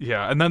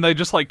 and then they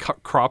just like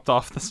cropped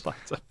off the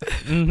slides.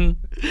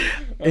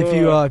 If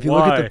you look at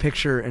why? the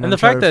picture in And the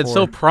fact Uncharted that it's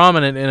so 4,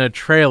 prominent in a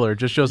trailer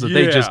just shows that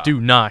they just Yeah.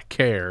 do not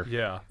care.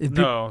 Yeah, if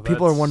no,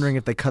 people are that's- wondering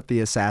if they cut the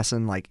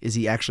assassin, like, is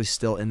he actually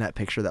still in that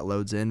picture that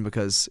loads in?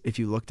 Because if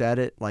you looked at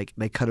it, like,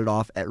 they cut it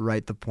off at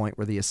right the point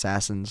where the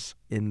assassin's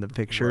in the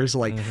picture. So,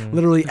 like,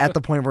 literally at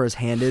the point where his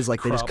hand is,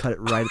 like, they just Crop. cut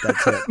it right at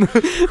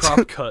that tip.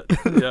 crop cut.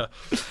 Yeah.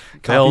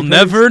 They'll Copy,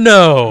 never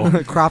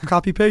know. Crop,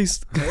 copy,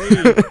 paste.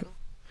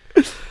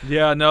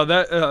 Yeah, no,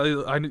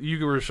 that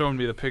you were showing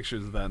me the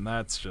pictures of that, and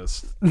that's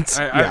just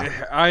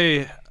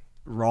I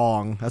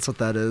Wrong. That's what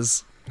that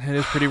is. It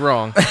is pretty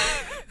wrong.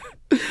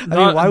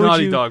 why would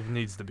Naughty you- Dog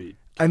needs to be.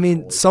 I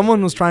mean,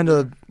 someone was trying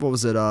to,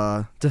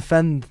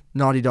 defend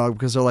Naughty Dog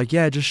because they're like,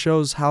 yeah, it just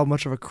shows how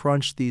much of a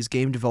crunch these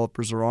game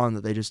developers are on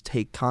that they just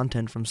take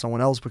content from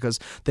someone else because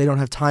they don't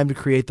have time to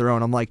create their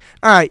own. I'm like,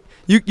 all right,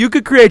 you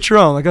could create your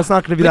own. Like, that's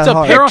not going to be It's that a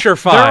hard. picture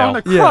They're on file.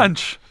 a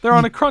crunch. They're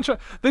on a crunch.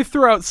 They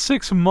threw out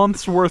 6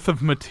 months worth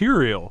of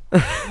material.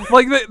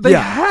 Like they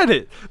Yeah. had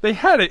it. They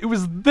had it. It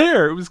was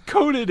there. It was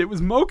coded. It was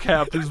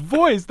mocapped. His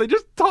voice. They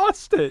just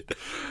tossed it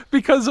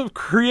because of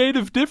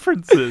creative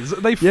differences.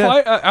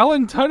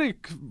 Alan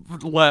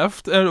Tudyk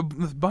left, and a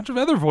bunch of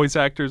other voice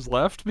actors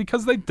left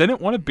because they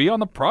didn't want to be on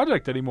the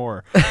project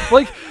anymore.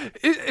 Like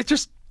it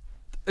just.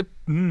 It's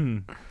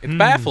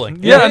baffling.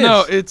 Yeah, It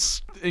no, is.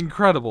 it's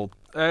incredible.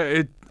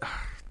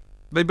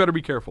 They better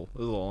be careful.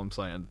 Is all I'm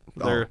saying.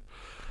 They're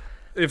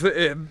if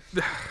it,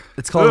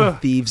 It's called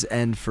Ugh. Thieves'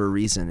 End for a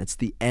reason. It's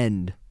the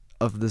end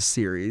of the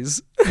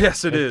series.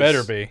 yes, it is.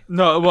 better be.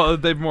 No, well,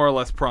 they've more or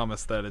less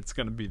promised that it's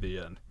going to be the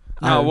end.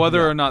 Now,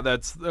 whether or not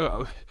that's,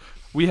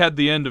 we had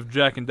the end of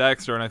Jack and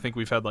Daxter, and I think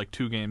we've had like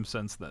 2 games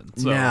since then.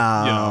 So,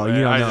 no, you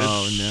you know,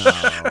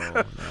 don't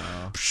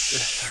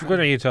know. What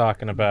are you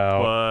talking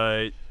about?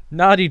 But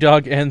Naughty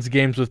Dog ends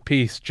games with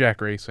peace, Jack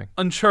Racing.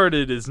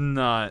 Uncharted is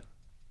not.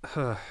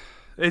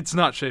 It's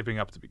not shaping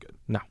up to be good.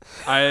 No.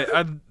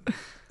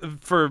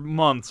 for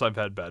months I've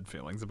had bad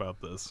feelings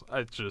about this.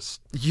 I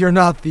just You're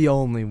not the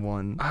only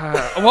one.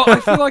 well, I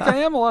feel like I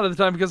am a lot of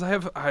the time because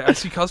I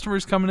see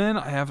customers coming in.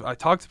 I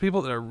talk to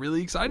people that are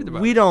really excited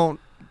about We it. don't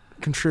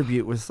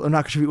contribute with, or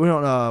not contribute. We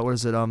don't. What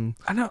is it?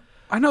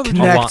 I know the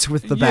Connect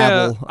with the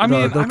babble.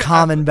 The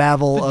common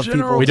babble of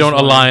general- people. We don't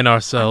just align I know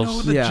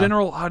ourselves. the Yeah.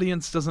 general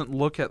audience doesn't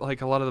look at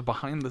like a lot of the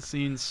behind the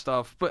scenes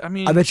stuff, but I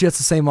mean, I bet you that's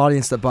the same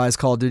audience that buys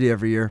Call of Duty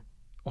every year.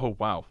 oh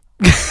wow,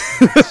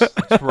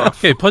 it's rough.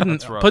 Okay, putting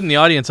the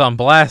audience on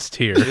blast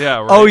here. Yeah,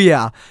 right. Oh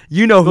yeah,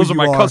 you know Those who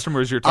are you my are.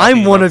 customers. You're talking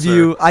I'm one about, of sir.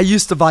 you. I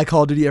used to buy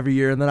Call of Duty every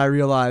year, and then I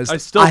realized I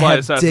still buy have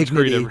Assassin's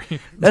Creed dignity. every year.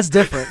 That's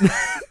different.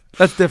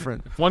 That's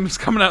different. If one was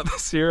coming out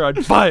this year,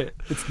 I'd buy it.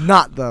 It's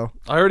not though.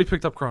 I already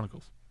picked up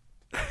Chronicles.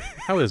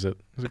 How is it?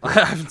 I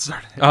haven't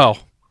started it. Oh,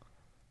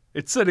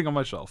 It's sitting on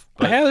my shelf.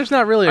 But yeah, there's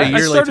not really a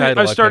yearly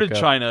title. I started pick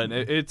up. China, and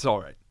it's all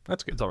right.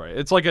 That's good. It's all right.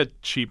 It's like a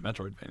cheap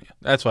Metroidvania.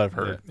 That's what I've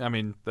heard. Yeah, I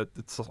mean,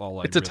 it's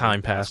all. It's a really time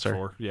asked passer.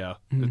 for. Yeah,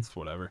 Mhm. it's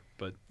whatever.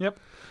 But yep.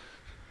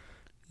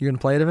 You gonna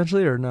play it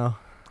eventually or no?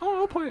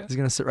 Oh, I'll play Is it. he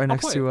gonna sit right I'll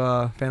next play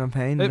to Phantom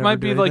Pain? and It never might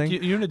do be like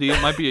anything? Unity.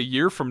 It might be a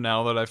year from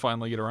now that I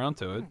finally get around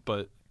to it.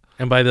 But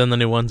And by then the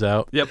new one's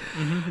out. yep,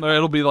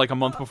 it'll be like a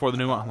month before the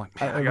new one. I'm like,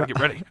 man, I gotta get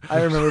ready.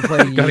 I remember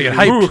playing. Gotta get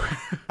Unity.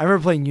 hyped. I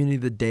remember playing Unity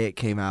the day it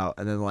came out,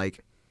 and then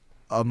like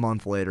a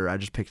month later, I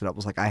just picked it up.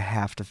 Was like, I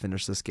have to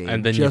finish this game,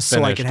 And then you just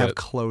so I can finished have it.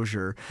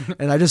 closure.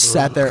 And I just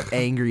sat there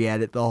angry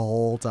at it the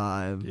whole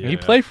time. Yeah. You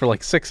played for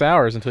like 6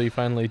 hours until you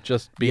finally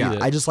just beat Yeah,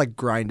 it. I just like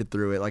grinded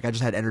through it. Like I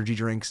just had energy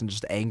drinks and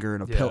just anger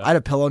and a pillow. Yeah. I had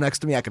a pillow next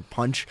to me I could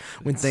punch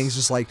when things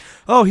just like,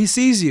 oh, he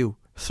sees you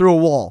through a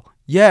wall.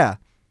 Yeah,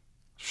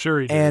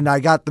 Sure, he did. and I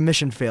got the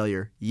mission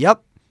failure.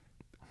 Yep.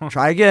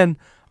 Try again.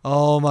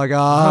 Oh my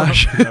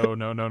gosh. no.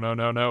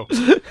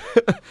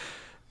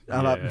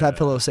 Yeah. That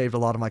pillow saved a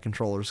lot of my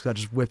controllers because I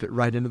just whip it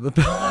right into the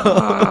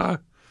pillow.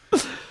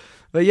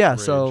 But yeah,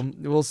 so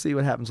we'll see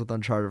what happens with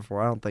Uncharted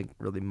 4. I don't think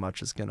really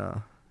much is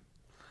gonna.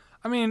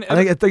 I mean, I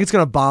think it's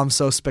gonna bomb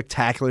so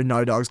spectacularly.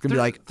 Naughty Dog's gonna be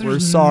like, "We're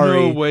there's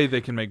sorry." no way they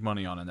can make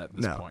money on it at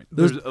this No. point.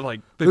 There's-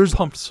 They've there's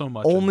pumped so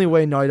much. Only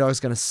way Naughty Dog's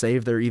gonna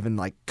save their even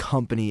like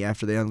company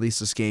after they unleash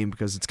this game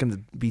because it's gonna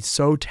be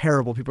so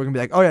terrible. People are gonna be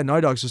like, "Oh yeah,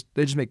 Naughty Dog's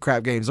just make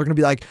crap games." They're gonna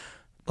be like,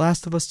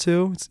 "Last of Us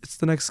 2, it's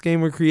the next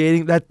game we're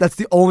creating." That's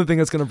the only thing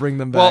that's gonna bring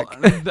them back.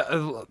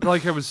 Well,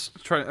 like I was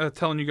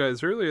telling you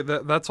guys earlier,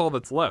 that's all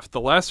that's left. The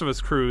Last of Us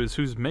crew is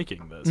who's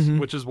making this, Mhm.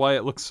 which is why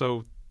it looks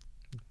so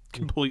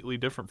completely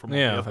different from all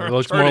the yeah, other it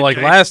looks more Uncharted like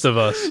games. Last of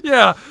Us.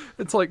 Yeah,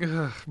 it's like,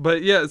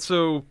 but yeah,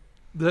 so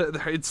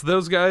it's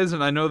those guys,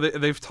 and I know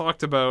they've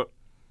talked about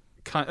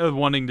kind of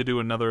wanting to do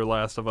another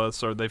Last of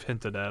Us, or they've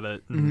hinted at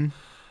it. And,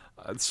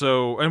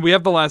 and we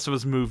have the Last of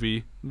Us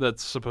movie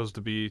that's supposed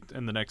to be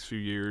in the next few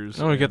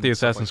years. Oh, we get and the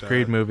stuff Assassin's like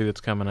Creed that. movie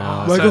that's coming Oh,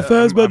 out. Michael I'm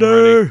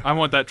Fassbender! ready. I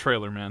want that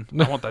trailer, man.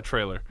 I want that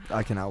trailer.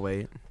 I cannot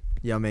wait.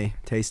 Yummy,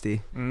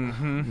 tasty,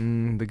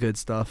 the good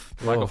stuff.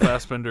 Michael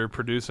Fassbender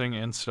producing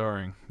and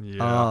starring. Yeah,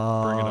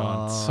 bring it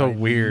on. So I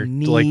weird,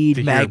 need like to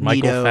hear Magneto.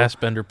 Michael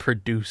Fassbender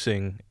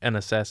producing an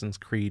Assassin's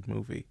Creed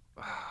movie.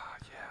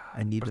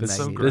 I need the it's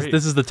so Magneto. great.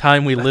 This is the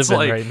time we That's live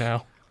like- in right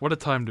now. What a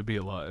time to be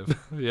alive.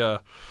 Yeah.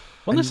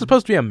 Wasn't there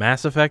supposed to be a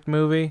Mass Effect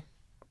movie?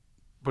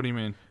 What do you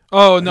mean?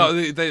 Oh no,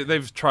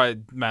 they've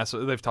tried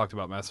They've talked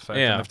about Mass Effect.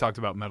 Yeah. And they've talked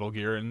about Metal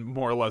Gear, and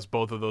more or less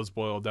both of those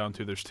boil down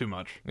to there's too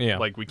much. Yeah.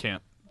 Like we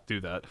can't do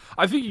that.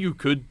 I think you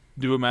could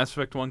do a Mass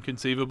Effect one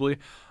conceivably,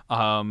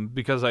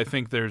 because I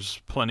think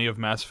there's plenty of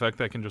Mass Effect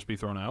that can just be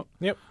thrown out.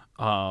 Yep.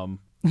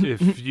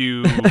 If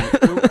you,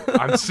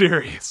 I'm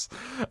serious.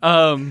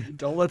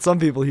 Don't let some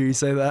people hear you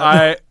say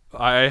that.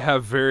 I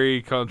have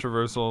very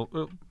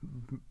controversial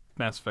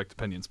Mass Effect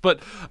opinions, but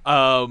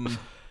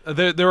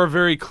there are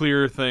very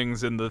clear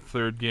things in the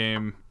third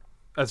game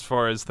as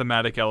far as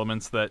thematic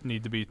elements that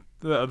need to be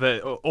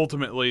that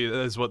ultimately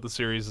is what the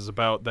series is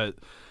about. That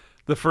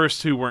the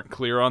first two weren't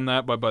clear on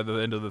that, but by the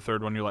end of the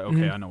third one, you're like,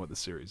 okay, I know what the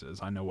series is.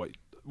 I know what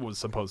was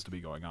supposed to be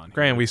going on here.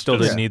 Granted, we It's still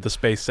just- didn't need the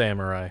Space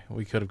Samurai.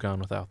 We could have gone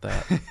without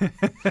that.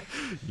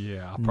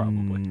 Yeah,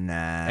 probably. Nah.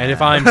 And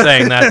if I'm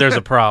saying that, there's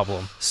a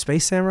problem.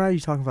 Space Samurai, you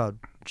talking about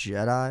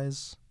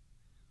Jedis?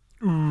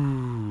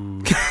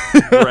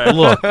 Right.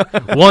 Look,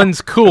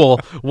 one's cool.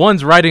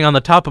 One's riding on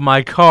the top of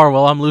my car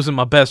while I'm losing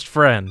my best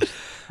friend.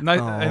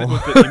 And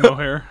with the emo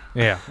hair.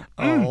 Yeah.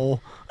 Oh.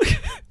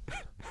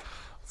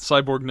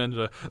 Cyborg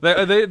Ninja.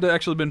 They'd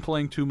actually been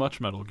playing too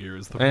much Metal Gear.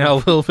 Is the Yeah, a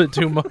little bit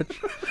too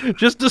much.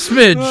 Just a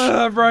smidge.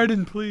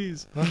 Raiden,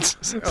 please.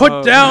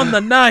 Put down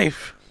the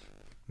knife.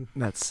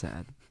 That's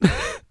sad.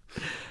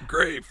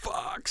 Gray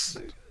Fox.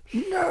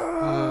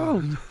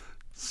 No.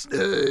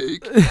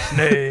 Snake.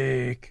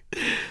 Snake.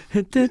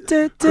 Snake.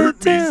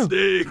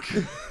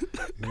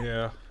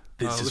 Yeah.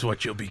 This is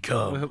what you'll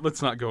become.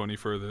 Let's not go any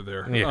further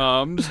there.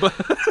 Yeah.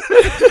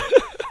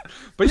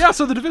 But yeah,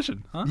 so The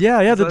Division. Huh? Yeah,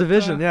 Is The that,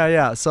 Division.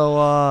 Yeah. So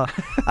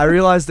I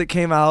realized it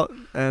came out,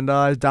 and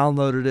I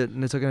downloaded it,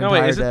 and it took an No,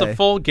 entire wait, is day. it the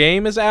full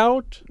game is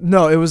out?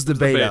 No, it was the the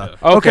beta.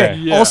 beta. Okay.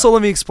 Yeah. Also,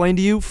 let me explain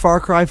to you: Far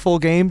Cry full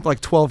game,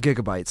 like 12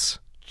 gigabytes.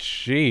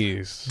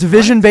 Jeez.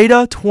 Division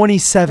beta,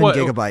 27 What,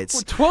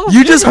 gigabytes. 12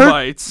 You just heard.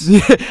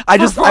 gigabytes? I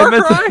just. For I Far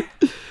meant Cry?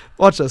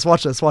 Watch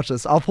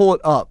this. I'll pull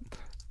it up.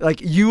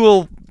 Like you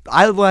will.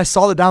 When I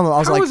saw the download, I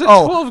was How like, is it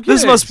oh, 12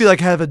 this must be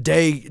gigs?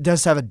 like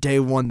does have a day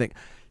one thing,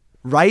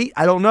 right?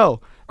 I don't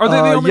know. Are they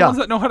the only yeah. ones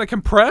that know how to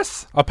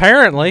compress?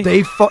 Apparently.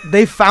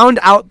 They found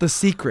out the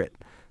secret.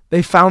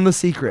 They found the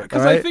secret.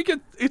 Because all right? I think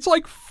it's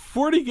like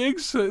 40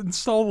 gigs to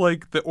install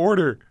like the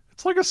order.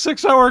 It's like a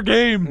 6-hour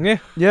game. Yeah.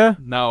 Yeah.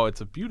 No,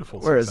 it's a beautiful.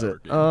 Where is 6-hour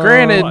it? game.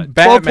 Granted, What?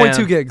 Batman.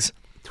 12.2 gigs.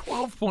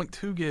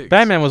 12.2 gigs.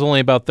 Batman was only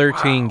about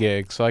 13 Wow.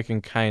 gigs, so I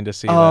can kind of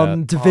see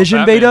that. Division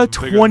Batman's beta,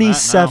 bigger than that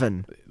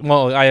 27.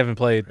 Well, I haven't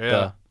played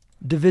Yeah.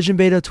 Division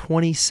beta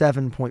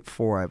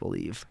 27.4, I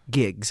believe,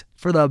 gigs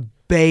for the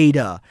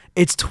beta.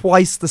 It's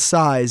twice the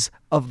size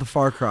of the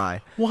Far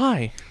Cry.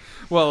 Why?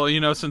 Well,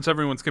 since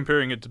everyone's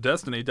comparing it to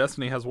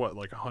Destiny has what,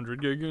 like 100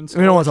 gig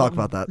installed? We don't want to or talk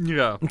something? about that.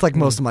 Yeah. It's like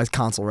most of my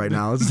console right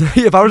now.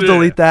 If I were to Yeah.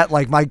 delete that,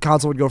 like my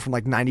console would go from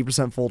like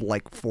 90% full to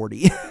like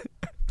 40.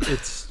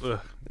 It's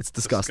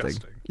disgusting.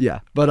 disgusting. Yeah,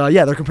 but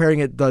yeah, they're comparing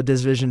the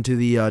Division to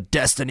the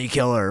Destiny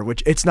killer,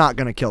 which it's not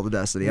gonna kill the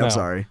Destiny. No. I'm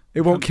sorry,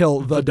 it won't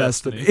kill the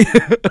Destiny.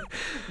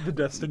 The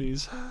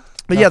Destinies.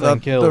 But yeah, Nothing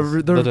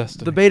kills the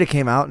Destiny. the beta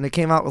came out, and it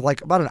came out with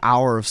like about an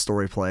hour of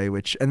story play, and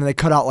then they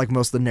cut out like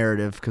most of the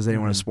narrative because they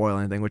didn't want to spoil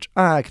anything, which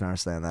I can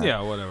understand that.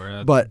 Yeah, whatever.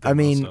 That's But I demo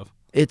mean, stuff.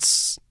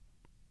 it's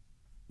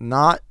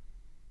not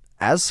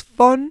as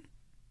fun,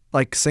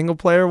 like single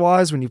player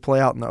wise, when you play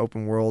out in the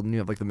open world and you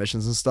have like the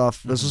missions and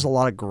stuff. There's just a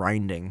lot of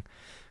grinding,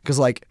 because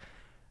like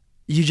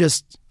you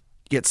just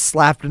get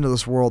slapped into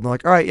this world and they're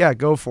like, all right, yeah,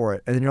 go for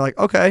it, and then you're like,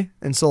 okay,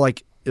 and so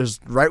like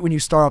there's right when you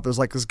start off, there's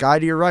like this guy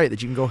to your right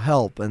that you can go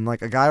help, and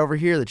like a guy over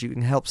here that you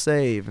can help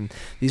save, and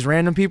these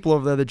random people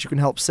over there that you can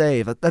help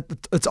save.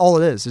 That's all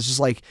it is. It's just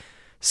like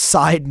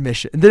side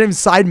mission. And then even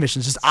side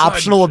missions, just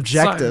optional mission,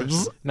 side objectives.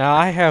 mission. Now,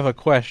 I have a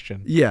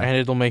question. Yeah. And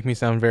it'll make me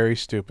sound very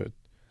stupid.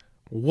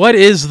 What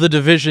is The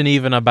Division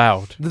even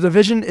about? The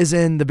Division is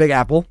in the Big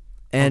Apple,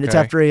 and it's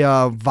Okay. after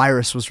a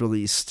virus was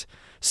released.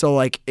 So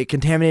like it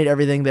contaminated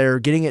everything. They're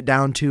getting it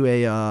down to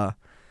a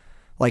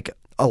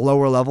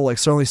lower level. Like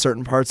so only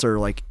certain parts are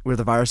like where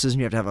the virus is, and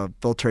you have to have a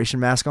filtration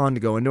mask on to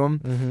go into them.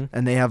 Mm-hmm.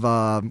 And they have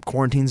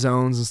quarantine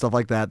zones and stuff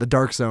like that. The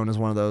Dark Zone is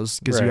one of those,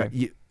 because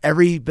Right.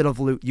 every bit of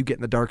loot you get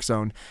in the Dark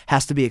Zone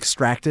has to be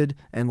extracted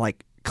and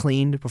like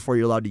cleaned before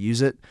you're allowed to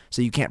use it.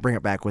 So you can't bring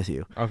it back with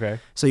you. Okay.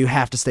 So you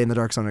have to stay in the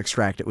Dark Zone and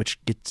extract it, which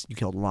gets you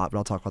killed a lot, but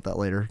I'll talk about that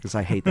later because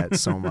I hate that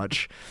so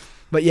much.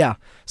 But yeah,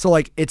 so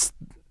like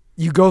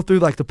you go through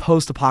like the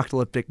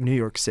post-apocalyptic New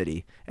York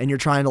City, and you're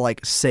trying to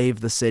like save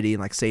the city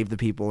and like save the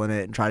people in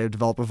it and try to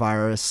develop a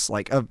virus,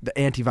 like the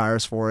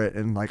antivirus for it,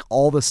 and like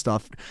all this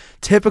stuff,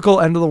 typical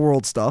end of the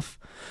world stuff.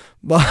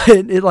 But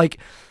it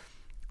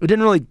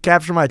didn't really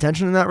capture my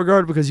attention in that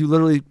regard, because you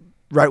literally,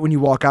 right when you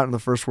walk out in the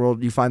first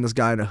world, you find this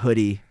guy in a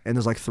hoodie, and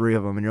there's like 3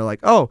 of them, and you're like,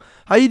 oh,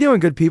 how you doing,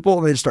 good people?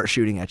 And they just start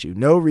shooting at you.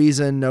 No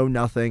reason, no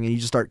nothing, and you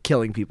just start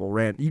killing people.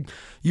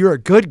 You're a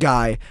good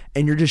guy,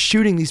 and you're just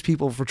shooting these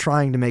people for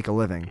trying to make a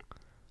living.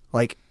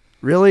 Like,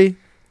 really?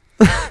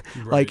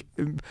 Like,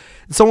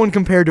 someone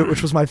compared to it,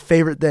 which was my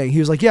favorite thing. He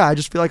was like, yeah, I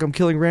just feel like I'm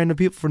killing random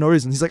people for no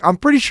reason. He's like, I'm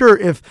pretty sure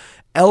if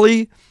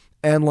Ellie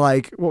and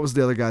like, what was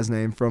the other guy's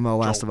name from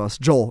Last of Us?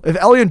 Joel. If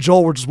Ellie and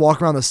Joel were just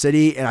walking around the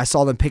city and I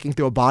saw them picking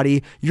through a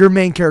body, your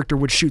main character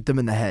would shoot them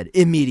in the head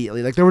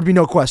immediately. Like, there would be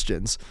no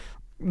questions.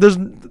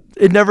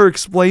 It never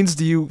explains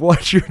to you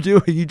what you're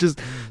doing. You just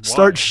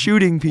start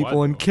shooting people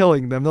Why and though?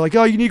 killing them. They're like,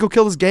 oh, you need to go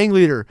kill this gang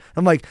leader.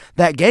 I'm like,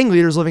 that gang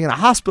leader's living in a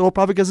hospital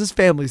probably because his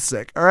family's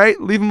sick. All right,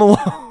 leave him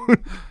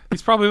alone.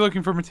 He's probably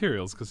looking for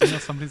materials because he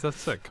knows somebody's that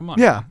sick. Come on.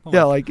 Yeah, Come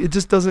yeah, on. like it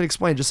just doesn't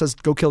explain. It just says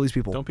go kill these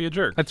people. Don't be a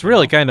jerk. That's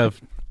really kind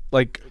of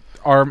like,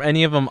 are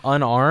any of them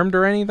unarmed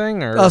or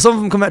anything? Or Some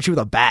of them come at you with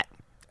a bat,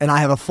 and I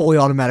have a fully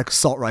automatic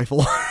assault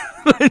rifle.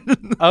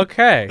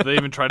 okay. Do they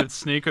even try to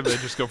sneak, or do they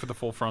just go for the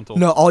full frontal?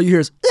 No, all you hear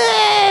is,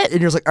 "Eh," and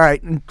you're just like, all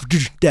right, and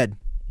dead.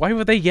 Why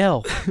would they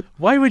yell?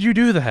 Why would you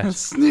do that?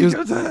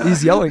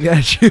 He's yelling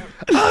at you.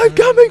 I'm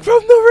coming from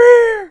the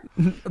rear.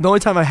 The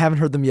only time I haven't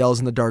heard them yell is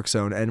in the Dark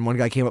Zone, and one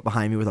guy came up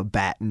behind me with a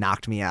bat and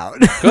knocked me out.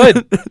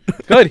 Good.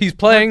 Good. He's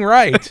playing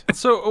right.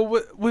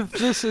 So with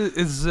this,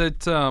 is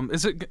it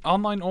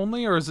online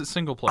only or is it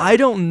single player? I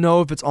don't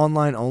know if it's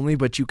online only,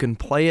 but you can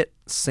play it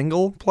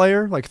single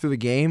player, like through the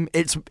game.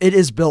 It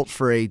is built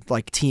for a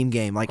like team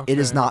game. Like it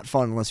is Okay. not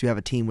fun unless you have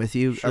a team with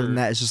you. Sure. Other than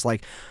that, it's just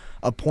like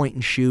a point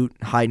and shoot,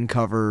 hide and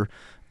cover,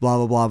 blah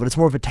blah blah. But it's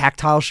more of a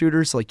tactile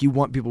shooter, so like you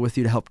want people with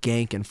you to help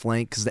gank and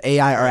flank, because the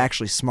AI are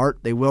actually smart.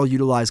 They will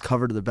utilize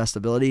cover to the best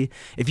ability.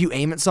 If you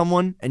aim at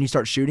someone and you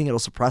start shooting, it'll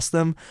suppress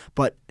them,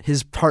 but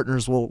his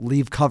partners will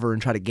leave cover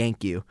and try to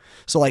gank you.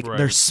 So like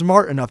they're Right.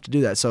 smart enough to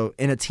do that. So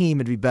in a team,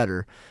 it'd be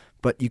better.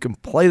 But you can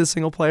play the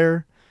single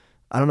player.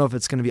 I don't know if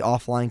it's going to be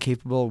offline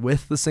capable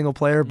with the single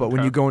player, but when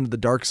Okay. you go into the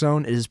Dark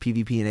Zone, it is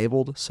PvP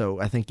enabled. So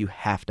I think you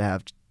have to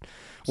have.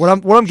 What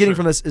I'm getting Sure.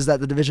 from this is that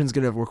the Division is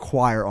going to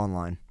require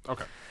online,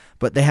 Okay.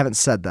 but they haven't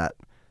said that,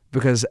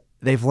 because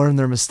they've learned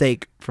their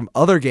mistake from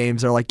other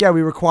games. They're like, yeah,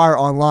 we require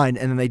online,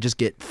 and then they just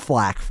get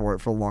flack for it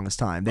for the longest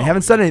time. They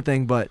haven't said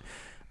anything, but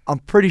I'm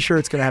pretty sure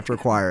it's going to have to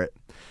require it.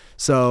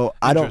 So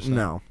I don't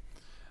know.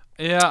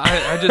 Yeah,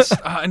 I just,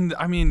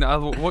 I mean,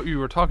 what you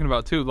were talking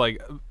about too,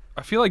 like,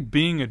 I feel like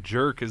being a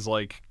jerk is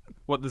like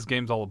what this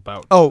game's all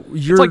about. Oh,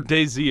 it's like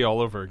DayZ all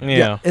over again.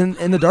 Yeah.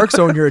 In the Dark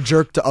Zone, you're a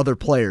jerk to other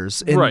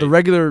players. In the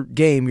regular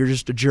game, you're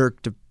just a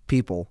jerk to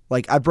people.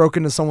 Like, I broke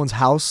into someone's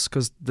house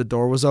because the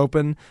door was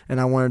open,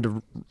 and I wanted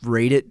to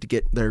raid it to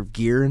get their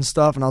gear and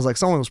stuff. And I was like,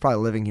 someone was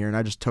probably living here, and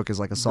I just took his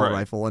like assault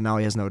rifle, and now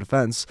he has no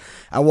defense.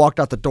 I walked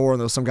out the door, and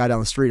there was some guy down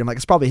the street. I'm like,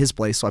 it's probably his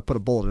place, so I put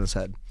a bullet in his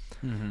head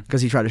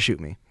because he tried to shoot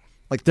me.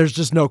 Like, there's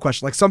just no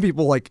question. Like, some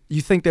people, like,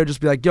 you think they'd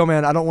just be like, yo,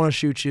 man, I don't want to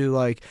shoot you.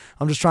 Like,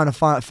 I'm just trying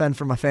to fend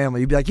for my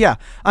family. You'd be like, yeah,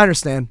 I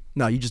understand.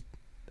 No, you just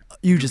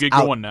get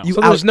going now.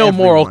 So there's no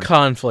moral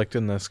conflict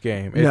in this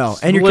game. No,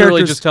 and your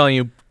literally just telling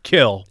you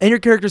kill. And your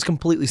character's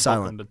completely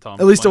silent.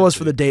 At least it was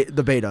for the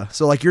beta.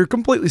 So like you're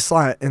completely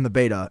silent in the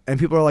beta, and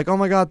people are like, "Oh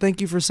my god,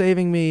 thank you for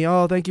saving me.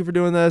 Oh, thank you for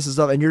doing this and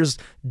stuff." And you're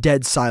just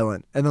dead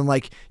silent. And then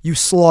like you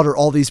slaughter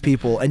all these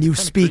people, and you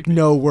speak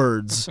no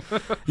words.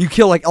 You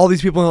kill like all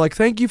these people, and they're like,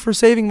 "Thank you for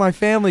saving my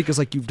family," because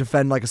like you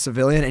defend like a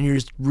civilian, and you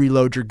just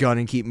reload your gun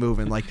and keep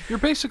moving. Like you're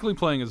basically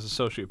playing as a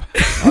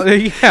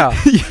sociopath. Yeah,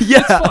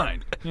 it's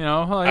fine. You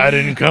know, like, I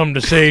didn't come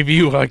to save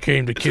you. I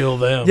came to kill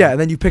them. Yeah, and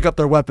then you pick up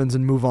their weapons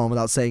and move on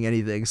without saying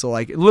anything. So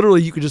like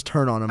literally, you could just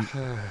turn on them.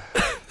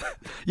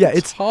 Yeah,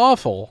 it's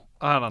awful.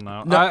 I don't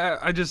know. No.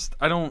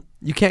 I don't.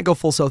 You can't go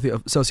full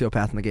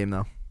sociopath in the game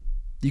though.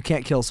 You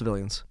can't kill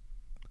civilians.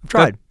 I've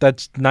tried.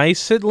 That's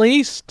nice at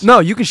least. No,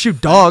 you can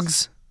shoot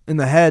dogs in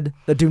the head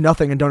that do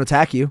nothing and don't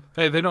attack you.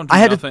 Hey, they don't do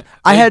nothing.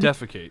 They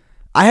defecate.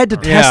 I had to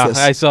test this.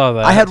 I saw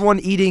that. I had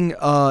one eating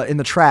in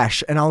the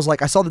trash, and I was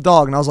like, I saw the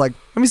dog, and I was like,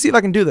 let me see if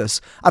I can do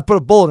this. I put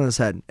a bullet in his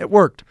head. It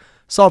worked.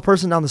 Saw a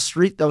person down the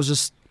street that was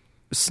just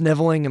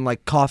sniveling and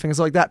like coughing and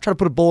stuff like that. Tried to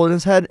put a bullet in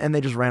his head, and they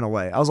just ran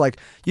away. I was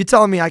like, you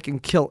telling me I can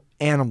kill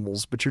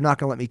animals, but you're not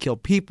going to let me kill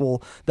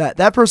people?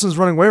 That person's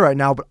running away right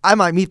now, but I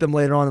might meet them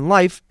later on in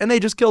life, and they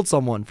just killed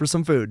someone for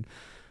some food.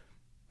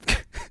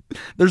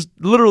 There's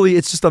literally,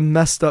 it's just a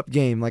messed up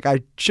game. Like,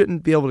 I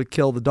shouldn't be able to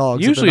kill the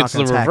dogs. Usually it's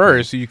the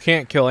reverse. You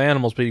can't kill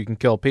animals, but you can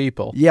kill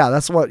people. Yeah,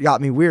 that's what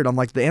got me weird. I'm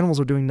like, the animals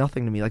are doing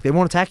nothing to me. Like, they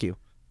won't attack you.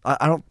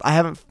 I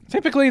haven't.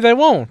 Typically they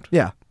won't.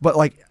 Yeah, but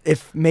like,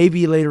 if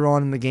maybe later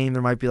on in the game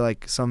there might be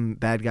like some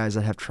bad guys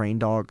that have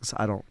trained dogs.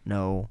 I don't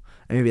know.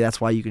 And maybe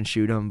that's why you can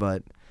shoot them,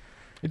 but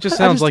it just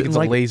sounds like it's a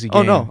lazy game.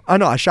 Oh no, I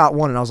know. I shot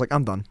one and I was like,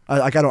 I'm done.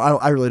 I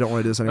really don't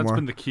want to do this anymore. That's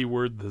been the key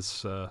word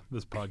this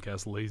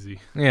podcast. Lazy.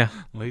 Yeah.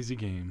 Lazy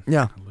game.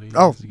 Yeah.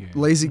 Game.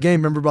 Lazy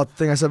game. Remember about the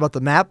thing I said about the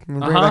map? I'm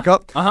gonna bring it back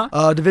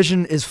up.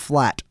 Division is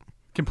flat.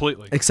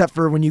 Completely. Except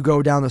for when you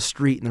go down the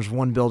street and there's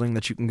one building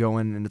that you can go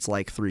in and it's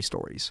like 3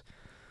 stories.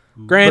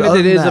 Granted,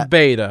 it is a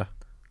beta.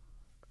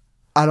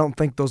 I don't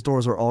think those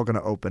doors are all going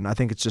to open. I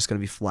think it's just going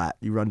to be flat.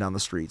 You run down the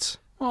streets.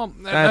 Well,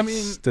 I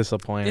mean,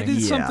 disappointing. It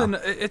is something.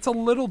 It's a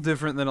little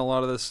different than a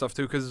lot of this stuff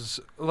too, because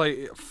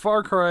like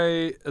Far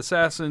Cry,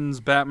 Assassins,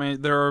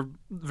 Batman, there are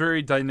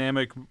very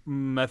dynamic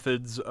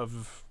methods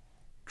of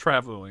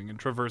traveling and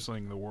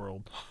traversing the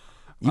world.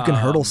 You can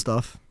hurdle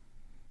stuff.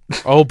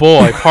 Oh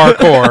boy,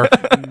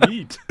 parkour.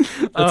 Neat.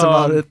 That's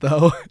about it,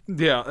 though.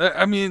 Yeah,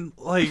 I mean,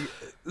 like.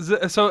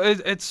 So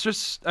it's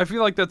just, I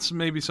feel like that's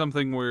maybe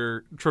something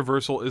where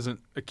traversal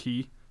isn't a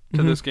key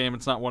to this game.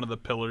 It's not one of the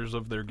pillars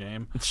of their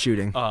game. It's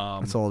shooting.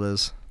 That's all it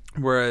is.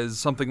 Whereas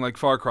something like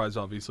Far Cry is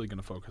obviously going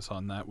to focus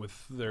on that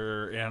with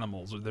their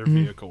animals or their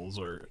vehicles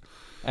or.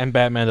 And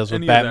Batman does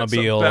with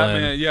Batmobile.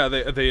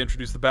 Batman, they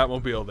introduced the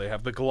Batmobile. They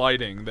have the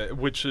gliding,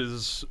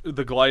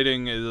 the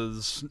gliding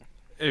is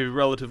a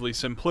relatively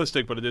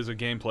simplistic, but it is a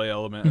gameplay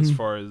element as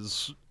far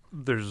as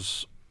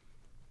there's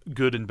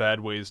good and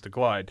bad ways to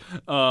glide.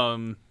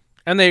 And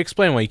they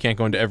explain why you can't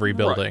go into every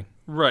building.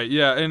 Right,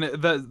 yeah, and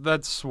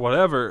that's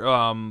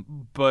whatever.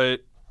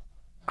 But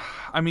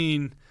I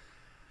mean,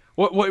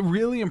 what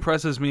really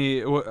impresses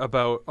me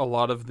about a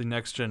lot of the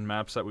next gen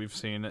maps that we've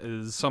seen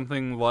is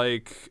something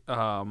like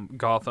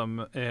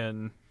Gotham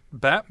and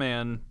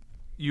Batman.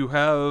 You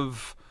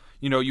have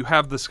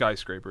the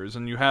skyscrapers,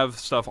 and you have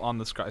stuff on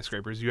the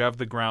skyscrapers. You have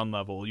the ground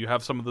level. You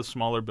have some of the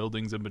smaller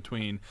buildings in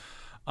between.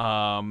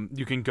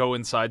 You can go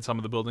inside some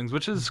of the buildings,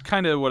 which is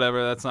kind of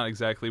whatever. That's not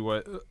exactly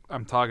what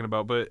I'm talking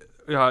about, but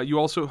you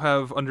also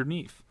have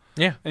underneath.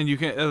 Yeah, and you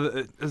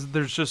can.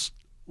 There's just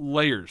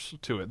layers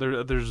to it.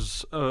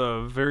 There's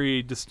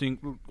very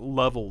distinct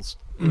levels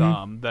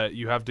that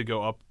you have to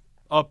go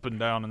up and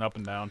down and up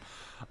and down,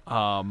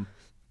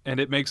 and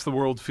it makes the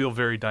world feel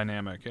very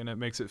dynamic, and it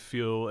makes it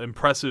feel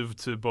impressive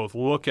to both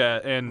look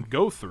at and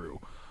go through.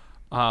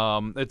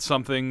 It's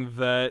something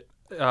that.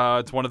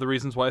 It's one of the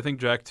reasons why I think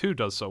Jak 2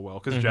 does so well,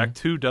 because Jak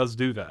 2 does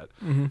do that,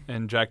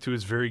 and Jak 2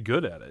 is very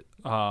good at it.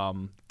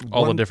 All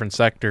the different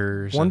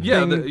sectors. One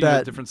thing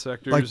that different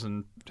sectors like,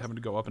 and having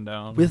to go up and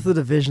down. With the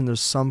Division,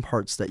 there's some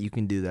parts that you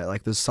can do that.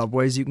 Like there's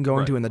subways you can go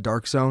into Right. in the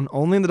dark zone,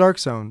 only in the dark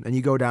zone, and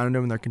you go down into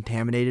them and they're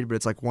contaminated, but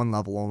it's like one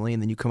level only,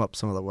 and then you come up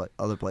some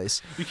other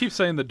place. You keep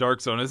saying the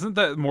dark zone. Isn't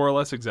that more or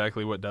less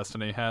exactly what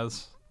Destiny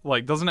has?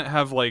 Like, doesn't it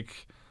have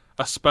like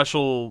a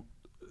special?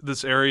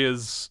 This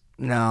area's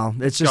No,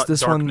 it's just got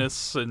this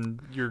darkness, and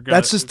you're gonna.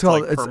 That's just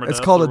called like it's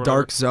permadeath called or a whatever?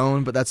 dark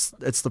zone, but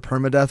it's the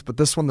permadeath. But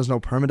this one, there's no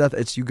permadeath.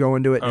 It's you go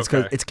into it, and it's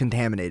 'cause Okay. it's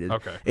contaminated.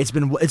 Okay. It's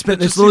It it's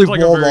just literally seems like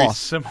a walled very off.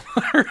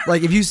 similar.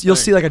 Like if you'll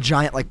see like a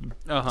giant like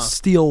Uh-huh.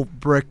 steel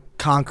brick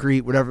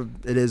concrete whatever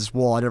it is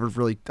wall. I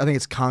think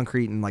it's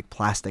concrete and like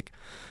plastic,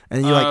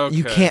 and you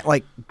you Okay. can't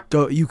like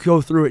go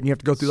through it, and you have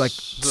to go through like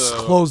So-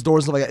 closed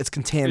doors and stuff like that. It's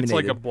contaminated. It's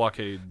like a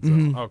blockade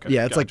zone. Mhm. Okay.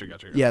 Yeah, it's gotcha, like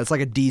gotcha. yeah, it's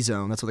like a D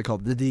zone. That's what they call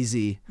it, the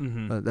DZ.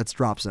 Mhm. That's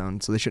drop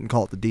zone, so they shouldn't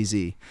call it the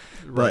DZ.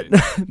 But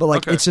Right. but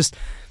like Okay. it's just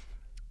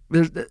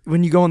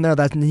when you go in there,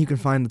 then you can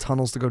find the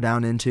tunnels to go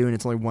down into, and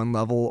it's only one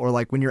level. Or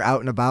like when you're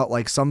out and about,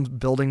 like some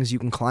buildings you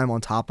can climb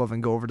on top of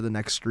and go over to the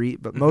next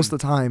street. But most of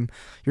the time,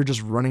 you're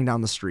just running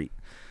down the street.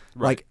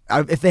 Right.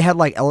 Like if they had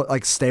like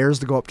stairs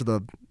to go up to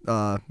the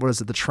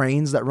the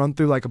trains that run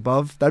through like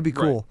above, that'd be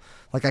cool.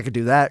 Like I could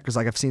do that because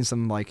like I've seen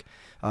some like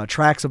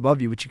tracks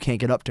above you, but you can't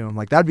get up to them.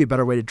 Like that'd be a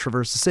better way to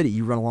traverse the city.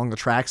 You run along the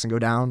tracks and go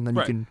down, and then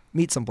Right. you can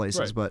meet some places.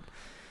 Right. But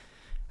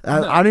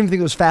No. I don't even think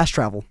it was fast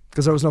travel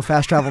because there was no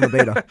fast travel in the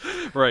beta.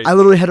 Right. I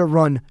literally had to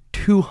run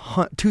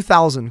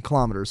 2,000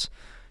 kilometers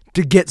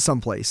to get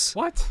someplace.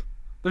 What?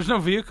 There's no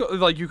vehicle.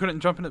 Like you couldn't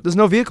jump in it. There's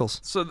no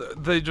vehicles. So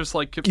they just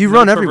like You no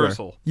run everywhere.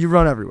 traversal. You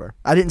run everywhere.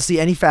 I didn't see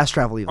any fast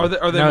travel either. Are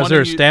they Now, is there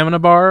a wanting you- stamina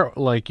bar?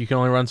 Like you can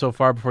only run so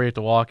far before you have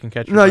to walk and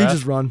catch your No, you breath?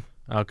 just run.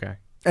 Okay.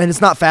 And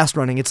it's not fast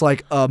running. It's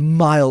like a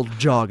mild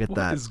jog at What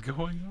that. is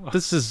going on?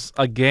 This is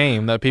a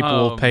game that people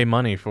will pay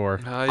money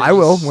for. I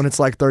will when it's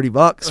like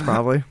 $30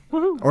 probably,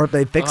 or if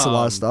they fix a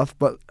lot Um, of stuff.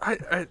 But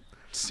It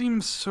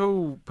seems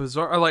so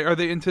bizarre. Like, are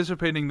they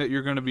anticipating that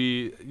you're going to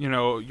be,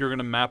 you're going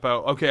to map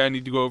out, okay, I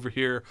need to go over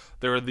here.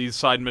 There are these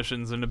side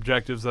missions and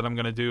objectives that I'm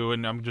going to do,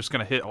 and I'm just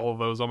going to hit all of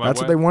those on my that's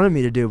way. what they wanted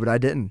me to do, but I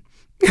didn't.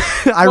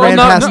 I Well, ran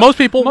no, past. most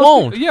people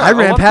won't. Yeah, I a lot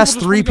ran of past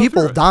just 3 wanna go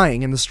people through it.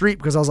 dying in the street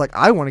because I was like,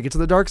 I want to get to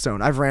the dark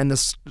zone. I've ran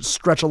this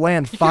stretch of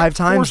land You 5 can't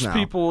times force now.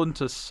 people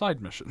into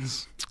side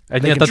missions.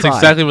 And They yet can that's try.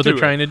 exactly what they're Do it.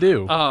 trying to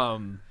do.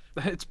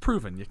 It's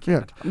proven you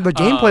Yeah, can't. the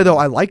gameplay though,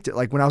 I liked it.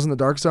 Like when I was in the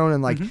dark zone,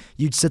 and like Mhm.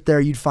 you'd sit there,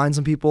 you'd find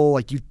some people,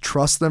 like you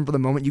trust them for the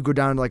moment you go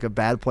down to like a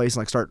bad place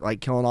and like start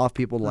like killing off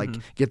people to like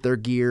get their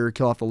gear,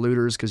 kill off the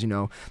looters because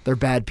they're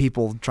bad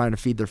people trying to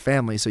feed their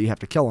family, so you have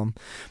to kill them.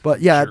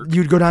 But yeah, Sure.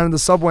 you'd go down to the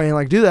subway and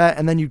like do that,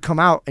 and then you'd come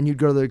out and you'd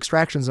go to the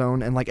extraction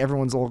zone, and like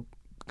everyone's all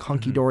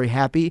hunky dory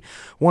happy.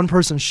 One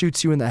person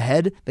shoots you in the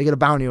head, they get a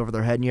bounty over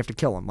their head, and you have to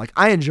kill them. Like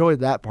I enjoyed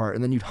that part,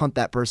 and then you'd hunt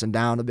that person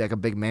down. It'd be like a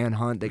big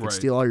manhunt. They could Right.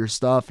 steal all your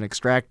stuff and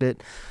extract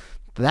it.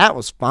 That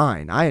was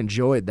fine. I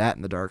enjoyed that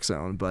in the dark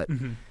zone, but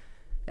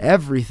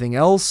everything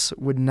else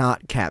would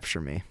not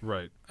capture me.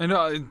 Right. And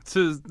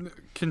to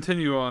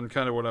continue on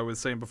kind of what I was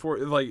saying before,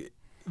 like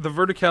the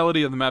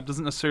verticality of the map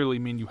doesn't necessarily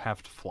mean you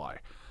have to fly.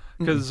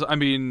 Because, I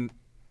mean...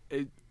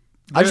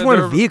 I just want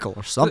a vehicle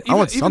or something. I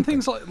want even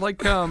something. things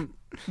like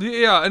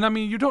yeah, and I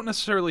mean, you don't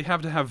necessarily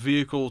have to have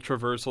vehicle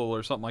traversal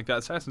or something like that.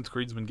 Assassin's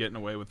Creed's been getting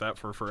away with that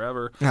for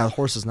forever. Yeah, the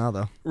horses now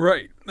though.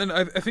 Right. And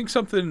I think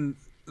something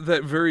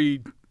that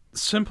very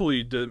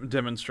simply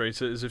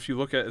demonstrates it is if you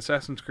look at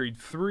Assassin's Creed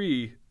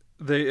 3,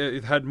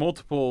 it had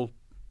multiple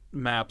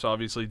maps,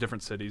 obviously,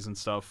 different cities and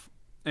stuff.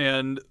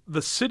 And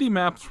the city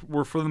maps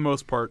were, for the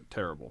most part,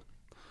 terrible.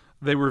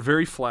 They were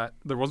very flat.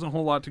 There wasn't a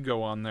whole lot to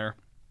go on there.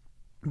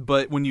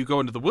 But when you go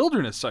into the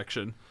wilderness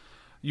section,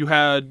 you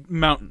had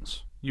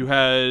mountains. You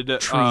had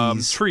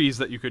trees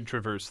that you could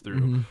traverse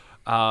through.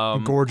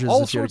 Gorges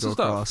all that you had sorts to of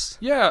go stuff. across.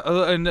 Yeah,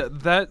 and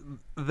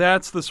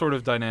that's the sort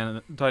of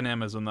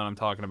dynamism that I'm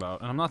talking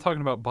about. And I'm not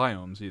talking about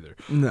biomes either.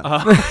 No.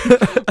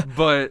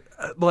 But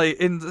like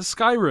in the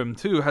Skyrim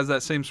too has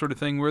that same sort of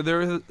thing where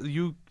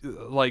you're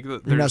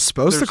not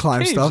supposed to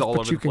climb stuff, all but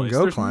over you the can place.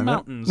 go There's climb it.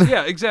 mountains.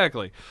 Yeah,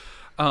 exactly.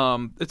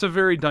 It's a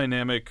very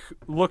dynamic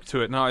look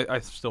to it. Now I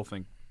still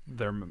think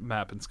their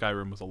map in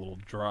Skyrim was a little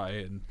dry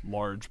and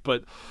large,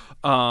 but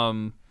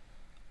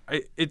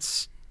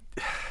it's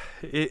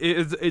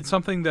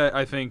something that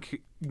I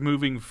think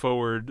moving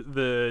forward,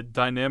 the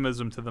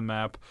dynamism to the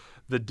map,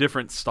 the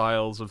different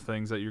styles of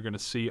things that you're going to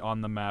see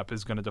on the map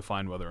is going to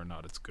define whether or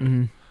not it's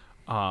good.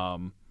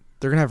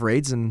 They're gonna have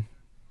raids and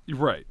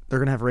Right. they're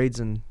gonna have raids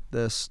in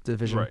this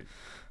division. Right.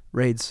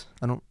 Raids.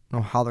 I don't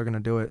know how they're gonna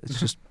do it. It's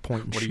just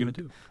point and What are shoot. you going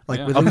to do? Like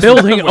Yeah. with A these-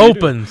 building What do you do?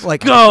 opens.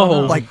 Like Go.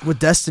 like with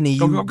Destiny, you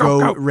go, go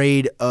go.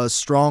 raid a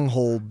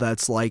stronghold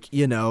that's like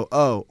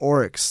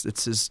Oryx.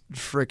 It's his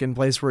freaking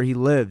place where he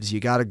lives.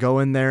 You got to go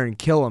in there and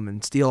kill him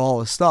and steal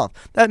all his stuff.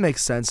 That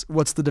makes sense.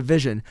 What's the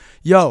division?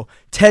 Yo,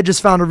 Ted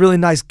just found a really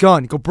nice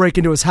gun. Go break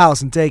into his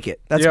house and take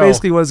it. That's Yo,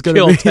 basically what it's gonna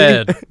kill be.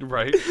 Ted.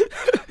 Right.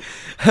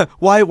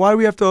 Why do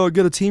we have to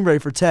get a team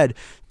raid for Ted?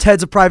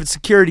 Ted's a private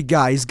security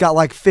guy. He's got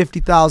like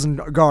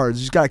 50,000 guards.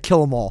 You just got to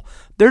kill them all.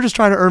 They're just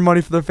trying to earn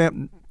money for their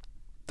family.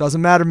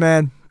 Doesn't matter,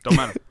 man. Don't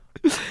matter.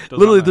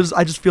 Literally,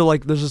 I just feel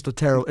like there's just a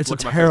terrible. It's a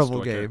Look at my face, terrible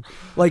do I care? game.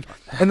 Like,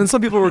 and then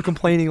some people were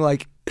complaining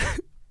like.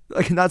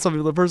 Like not some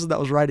people, the person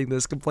that was writing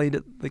this complained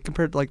it. They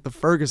compared to like the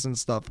Ferguson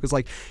stuff because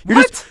like you're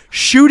just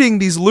shooting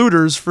these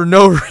looters for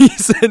no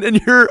reason,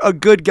 and you're a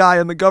good guy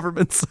on the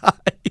government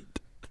side.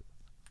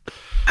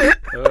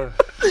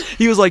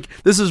 He was like,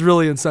 "This is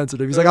really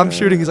insensitive." He's like, "I'm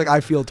shooting." He's like, "I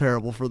feel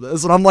terrible for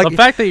this," and I'm like, The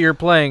fact that you're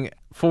playing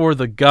for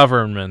the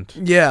government,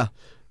 "Yeah,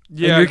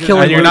 Yeah, you're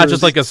killing and you're not looters.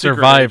 just like a Secret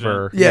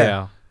survivor. agent.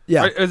 Yeah.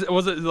 yeah."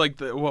 Was it like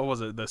what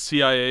was it? The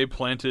CIA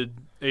planted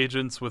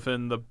agents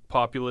within the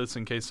populace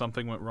in case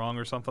something went wrong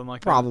or something like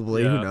that.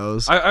 Probably. Who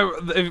knows?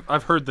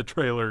 I've heard the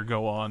trailer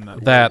go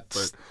on.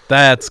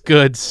 That's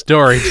good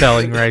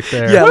storytelling right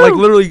there. Yeah, like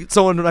literally,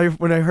 someone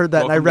when I heard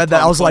that and I Welcome to read that, I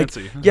Tom was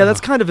Clancy. like, "Yeah, that's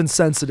kind of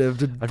insensitive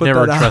to I've put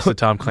never that trusted out."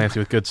 Tom Clancy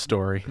with good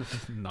story.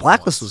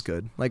 Blacklist was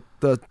good. Like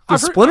the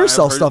I've heard- Splinter I've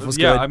Cell heard- stuff was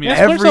yeah, good. I mean, Yeah,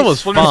 Splinter Cell was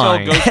Splinter Cell,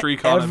 fine. Ghost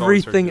Recon, I've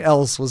always heard Everything good.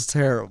 else was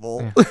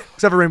terrible,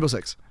 except for Rainbow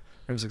Six.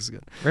 Rainbow Six is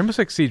good. Rainbow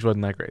Six Siege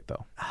wasn't that great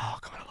though, Oh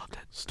god, I loved it.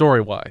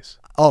 story wise.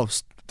 Oh,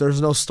 there's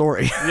no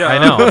story. Yeah, I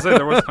know. I was saying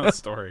there was no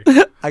story.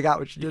 I got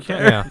what you did Can't,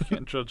 there. Yeah. You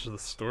can't judge the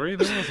story.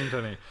 There wasn't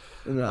any.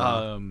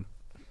 No.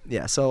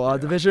 Yeah, so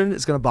Division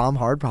is gonna bomb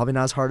hard. Probably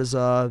not as hard as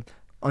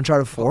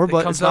Uncharted 4, It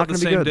but comes it's not out the gonna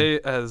be same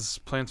good. day as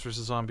Plants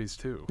vs Zombies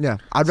 2. Yeah,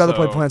 I'd rather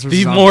play So- Plants vs.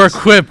 The Zombies. more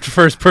equipped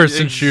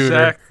first-person shooter.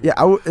 Exactly.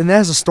 Yeah, and it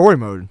has a story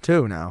mode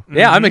too now.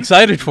 Yeah, I'm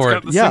excited for It's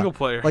it. got the Yeah. single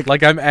player.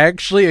 Like- I'm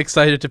actually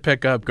excited to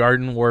pick up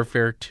Garden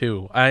Warfare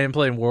 2. I am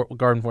playing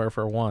Garden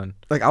Warfare 1.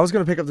 Like I was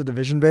gonna pick up the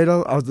Division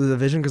beta. I was the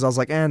Division because I was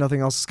like, nothing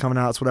else is coming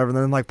out. It's whatever. And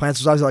then like Plants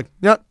vs. Zombies, like,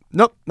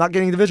 nope, not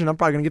getting Division. I'm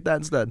probably gonna get that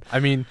instead. I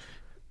mean,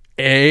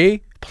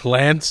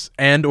 plants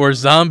and or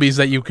zombies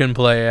that you can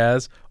play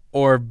as,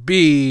 or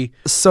B,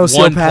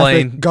 one plane.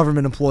 Sociopathic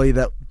government employee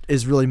that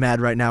is really mad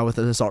right now with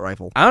an assault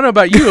rifle. I don't know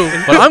about you,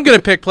 but I'm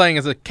gonna pick playing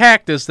as a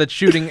cactus that's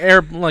shooting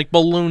air like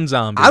balloon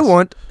zombies. I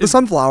want the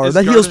sunflower Is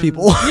that heals Garden-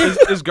 people.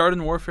 Is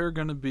Garden Warfare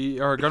going to be,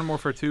 or Garden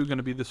Warfare 2 going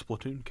to be the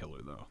Splatoon killer,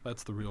 though?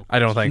 That's the real question. I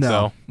don't think No,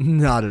 so.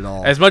 not at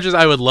all. As much as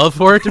I would love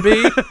for it to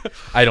be,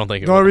 I don't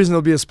think it The only will. reason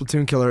it'll be a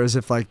Splatoon killer is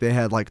if like they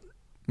had like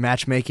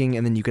matchmaking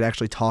and then you could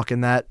actually talk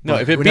in that. No,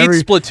 But if it whenever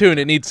beats Splatoon,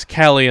 it needs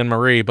Callie and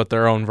Marie, but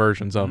their own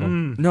versions of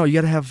them. No, you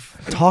gotta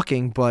have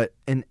talking, but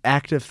an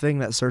active thing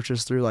that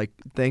searches through like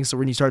things. So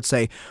when you start to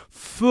say,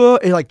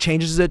 it like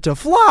changes it to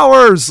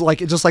flowers.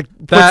 Like it just like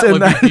puts That in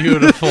would that. be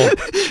beautiful.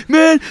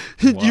 Man,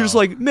 you're just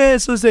like, man,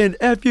 instead of saying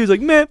F you, it's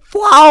like, man,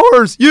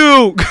 flowers,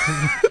 you.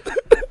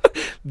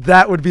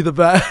 That would be the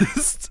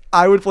best.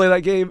 I would play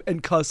that game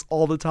and cuss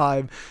all the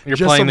time. You're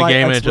just playing so the my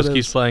game and it just expletives-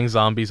 keeps playing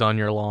zombies on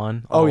your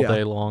lawn all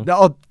day long.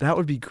 That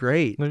would be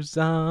great. There's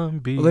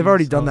zombies. Well, they've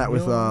already done that on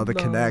with your the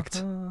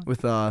Kinect, lawn.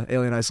 with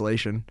Alien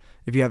Isolation.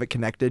 If you have it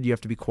connected, you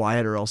have to be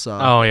quiet or else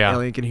Oh, yeah.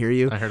 Alien can hear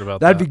you. I heard about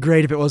That'd that. be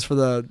great if it was for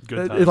the Good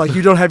if, times. like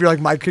you don't have your like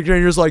mic kicked in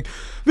and you're just like,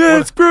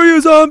 man, screw you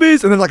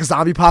zombies, and then like a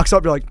zombie pops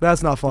up, you're like,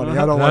 that's not funny.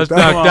 I don't like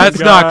That's that. not, that's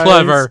not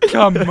clever.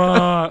 Come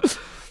on. But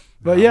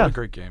What yeah, a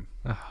great game.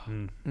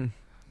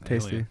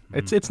 tasty. Alien.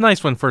 It's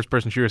nice when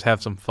first-person shooters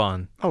have some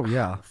fun. Oh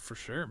yeah, For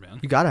sure, man.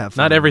 you gotta have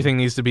fun. Not everything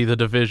needs to be the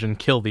Division.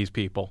 Kill these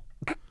people.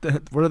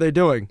 What are they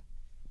doing?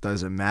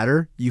 Doesn't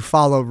matter. You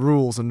follow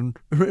rules and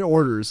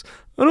orders.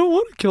 I don't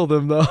want to kill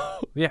them though.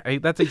 Yeah,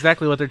 that's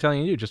exactly what they're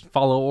telling you. Just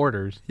follow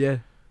orders. Yeah,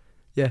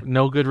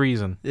 No good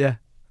reason. yeah.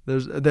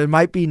 There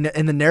might be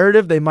in the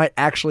narrative they might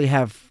actually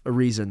have a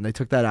reason. They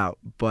took that out,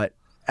 but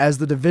as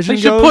the Division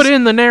They should goes, put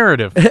in the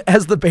narrative.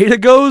 as the beta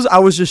goes, I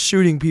was just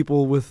shooting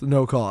people with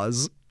no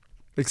cause,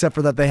 except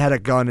for that they had a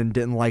gun and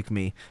didn't like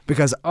me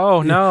because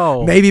Oh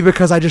no. maybe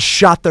because I just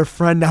shot their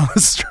friend down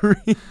the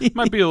street.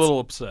 Might be a little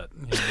upset.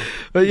 You know?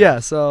 But yeah,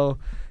 so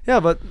yeah,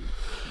 but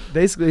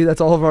basically that's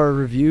all of our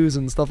reviews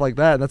and stuff like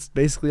that. That's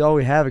basically all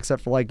we have,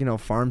 except for like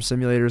Farm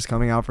Simulators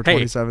coming out for Hey,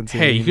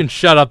 2017. hey, you can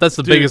shut up. That's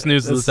the Dude, biggest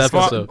news of this that's-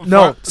 episode.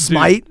 No, Dude.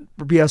 Smite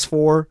for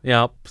PS4.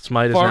 Yeah,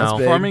 Smite is now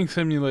big. Farming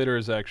Simulator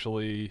is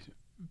actually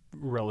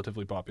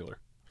relatively popular.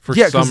 for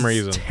Yeah, 'cause some it's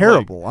reason.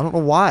 terrible. I don't know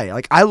why.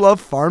 Like I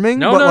love farming,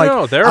 No, but no, like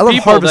no. There I are love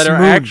people Harvest that are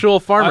Moon. actual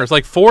farmers.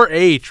 Like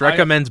 4-H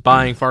recommends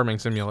buying Farming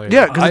Simulator.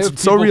 Yeah, 'cause I it's have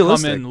so people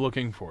realistic. come in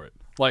looking for it.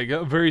 Like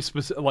a very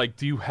specific. Like,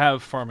 do you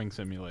have Farming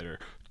Simulator?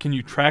 Can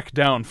you track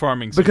down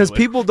Farming Simulator? Because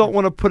people don't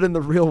want to put in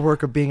the real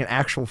work of being an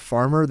actual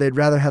farmer. They'd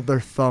rather have their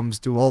thumbs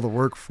do all the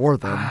work for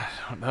them. I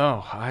don't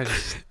know.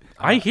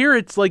 I hear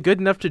it's like good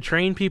enough to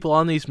train people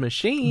on these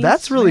machines.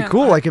 That's really man,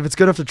 cool. I- like if it's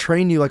good enough to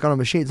train you like on a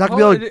machine, it's not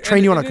gonna be able to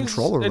train you on a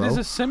controller It though. is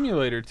a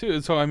simulator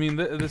too. So I mean,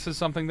 this is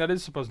something that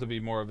is supposed to be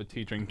more of a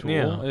teaching tool.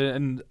 Yeah.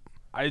 And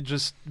it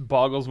just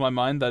boggles my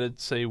mind that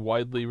it's a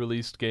widely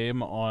released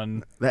game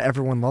on. That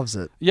everyone loves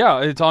it.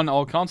 Yeah, it's on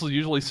all consoles.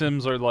 Usually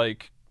Sims are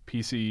like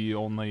PC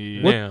only.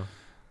 Yeah.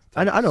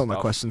 I know what my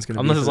Stuff. question's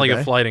gonna Unless be. it's for like the a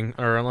day. flying,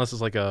 or unless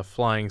it's like a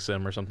flying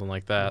sim or something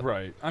like that.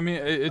 Right. I mean,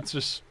 it's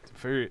just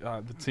very.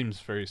 It seems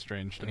very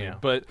strange to me. Yeah.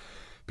 But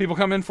people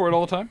come in for it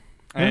all the time,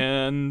 Yeah.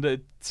 and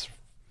it's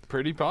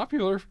pretty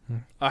popular.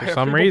 I have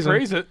some people reason.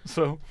 praise it.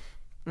 So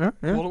Yeah,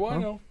 yeah. what do I Well,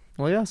 know?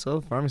 Well, yeah.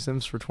 So Farming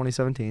Sims for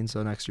 2017.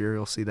 So next year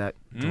you'll see that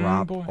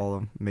drop. Boy. All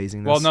the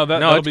amazingness. Well, no,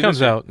 No, it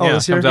comes out. Oh, Yeah,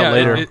 this it comes year? out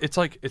later. It's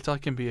like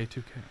NBA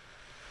 2K.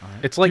 All right?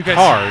 It's like 2K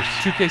Cars.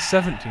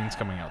 2K17's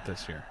coming out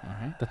this year. All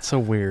right. That's so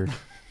weird.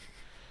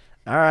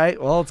 All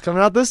right. Well, it's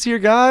coming out this year,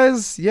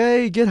 guys.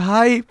 Yay! Get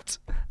hyped.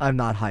 I'm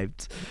not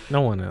hyped.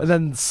 No one is. And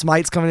then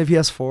Smite's coming to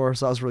PS4,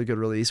 so that was a really good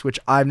release. Which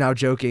I'm now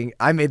joking.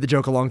 I made the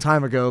joke a long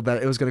time ago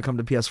that it was going to come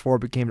to PS4,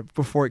 but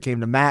before it came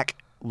to Mac.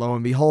 Lo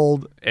and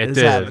behold, It is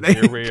did. happening.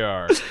 Here we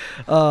are.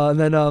 And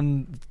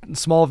then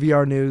small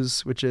VR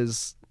news, which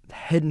is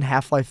hidden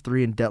Half-Life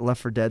 3 and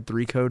Left 4 Dead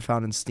 3 code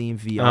found in Steam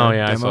VR Oh,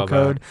 yeah, I demo saw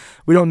code. that.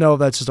 We don't know if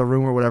that's just a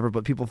rumor or whatever,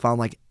 but people found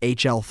like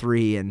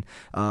HL3 and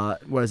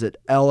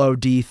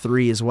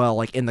LOD3 as well,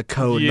 like in the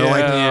code. And they're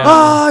like,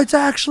 Yeah. it's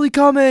actually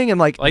coming, and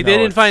like Like No, they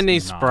didn't find any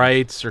it's not.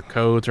 sprites or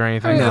codes or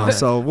anything. No, that-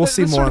 so we'll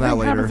see this more sort on of that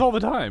thing happens later. all the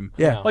time.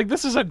 Yeah. Like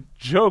this is a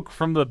joke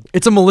from the.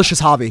 It's a malicious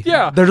hobby.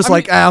 Yeah, They're just I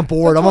like, mean, I'm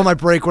bored. I'm on my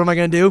break. What am I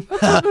gonna do?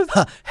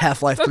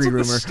 Half-Life That's 3 what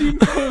rumor. the Steam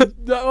code.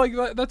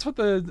 That's what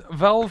the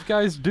Valve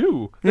guys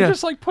do. They Yeah.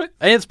 just like put.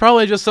 And it's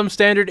probably just some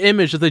standard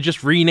image that they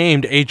just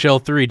renamed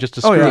HL3 just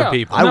to Oh, screw yeah. with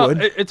people. I No,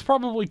 would. It's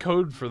probably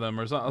code for them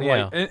or something.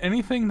 Yeah. Like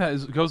anything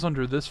that goes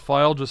under this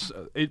file, just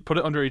put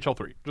it under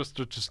HL3. Just.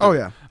 Do Oh it.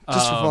 yeah,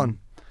 just for fun.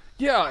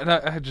 Yeah, and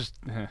I just.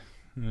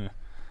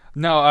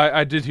 No,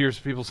 I did hear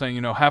some people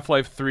saying,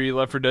 Half-Life 3,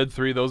 Left 4 Dead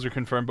 3, those are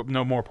confirmed, but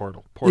no more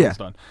Portal. Portal's Yeah.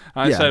 done.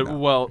 And I Yeah, said, no.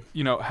 well,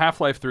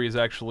 Half-Life 3 is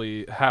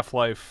actually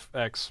Half-Life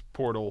X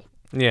Portal,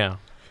 Yeah.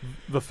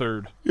 the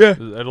third. Yeah.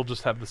 It'll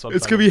just have the subtitle.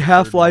 It's gonna be third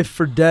Half-Life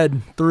for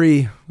Dead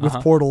 3 with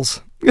Uh-huh.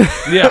 portals. one.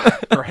 Yeah,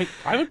 right.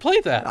 I would play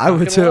that. I not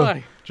would gonna too.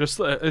 lie. Just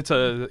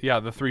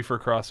the 3 for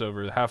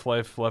crossover: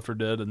 Half-Life, Left 4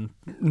 Dead, and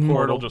Mhm.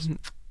 Portal. Just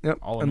Yep.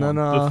 all in And one.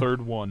 then The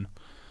third one.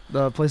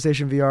 the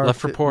PlayStation VR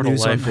Left 4 Portal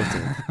news on life.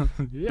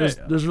 15. Yeah.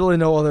 There's really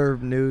no other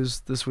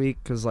news this week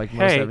because like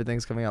most Hey.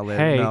 everything's coming out later.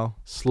 Hey, No,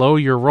 slow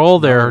your roll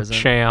there there, isn't.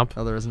 champ.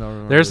 no, there is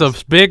no. There's a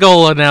news. big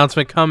ol'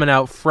 announcement coming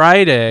out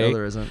Friday. No,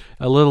 there isn't.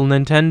 A little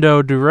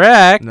Nintendo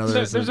Direct. No, there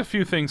There's isn't. a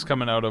few things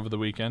coming out over the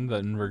weekend that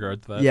in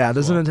regard to that. Yeah, as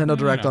there's well. a Nintendo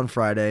Direct Yeah. on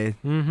Friday.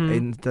 Mm-hmm.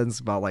 And it's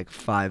about like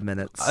 5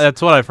 minutes.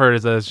 That's what I've heard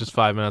is that it's just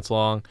 5 minutes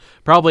long.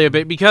 Probably a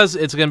bit because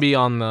it's going to be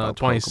on the About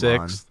 26th.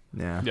 Pokemon.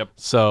 Yeah. Yep.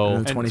 So And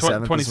And 27th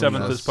is 27th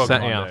when is the-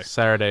 Pokemon Day.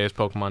 Saturday is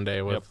Pokemon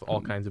Day with Yep. all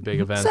kinds of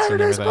big events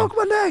Saturday's and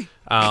everything. Pokemon Day.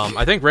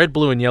 I think Red,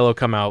 Blue, and Yellow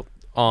come out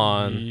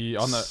on,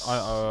 On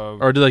the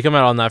or do they come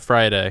out on that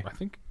Friday? I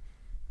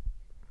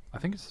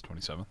think it's the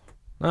 27th.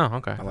 Oh,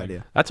 okay. No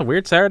idea. That's a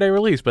weird Saturday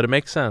release, but it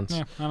makes sense.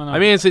 Yeah, I don't know. I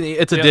mean, it's a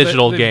Yeah,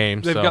 digital they've-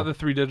 game. They've so. got the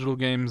 3 digital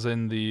games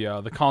and the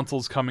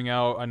consoles coming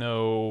out. I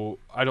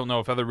don't know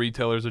if other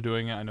retailers are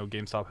doing it. I know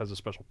GameStop has a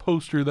special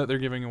poster that they're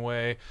giving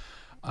away.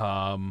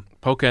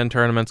 Pokemon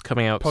tournaments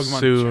coming out Pokemon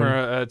soon.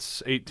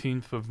 it's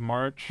 18th of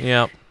March.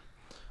 Yep.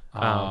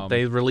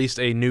 They released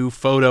a new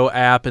photo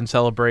app in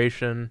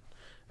celebration,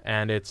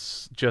 and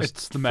it's just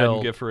it's the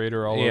Madden filled-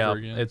 Giferator all yeah, over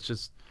again. it's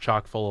just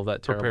chock full of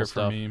that terrible Prepare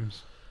stuff. for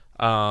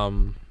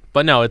memes.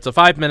 But no, it's a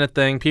 5-minute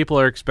thing. People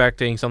are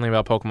expecting something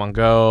about Pokemon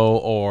Go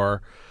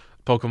or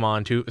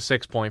Pokemon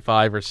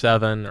 6.5 or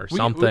 7 or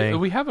something.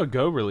 We have a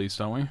Go release,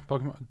 don't we?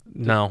 Pokemon.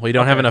 No, we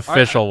don't have an Okay.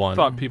 official I one.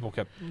 thought people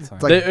kept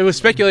saying. like- It was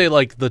speculated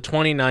like the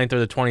 29th or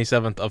the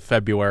 27th of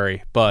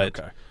February, but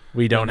Okay.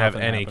 we don't have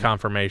nothing any happened.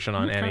 confirmation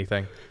on Okay.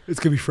 anything. It's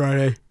gonna be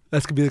Friday.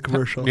 That's gonna be the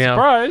commercial. Yeah.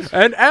 Surprise!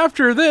 And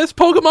after this,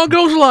 Pokemon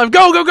goes live.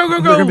 Go, go, go, go,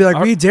 go. They're gonna be like,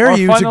 Our- we dare our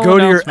you to final go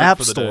to your announcement app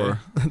for the store.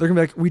 They're gonna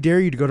be like, we dare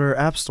you to go to our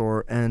app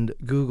store and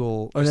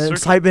Google and then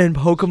Search- type in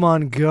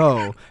Pokemon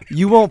Go.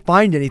 You won't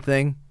find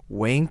anything.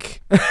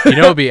 Wink. You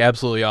know what would be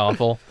absolutely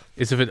awful?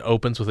 Is if it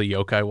opens with a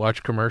Yokai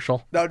Watch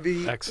commercial. That would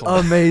be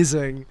Excellent.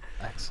 amazing.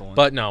 Excellent.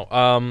 But no,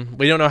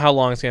 we don't know how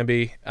long it's going to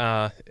be.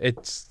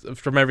 It's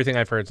from everything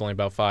I've heard, it's only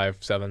about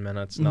 5-7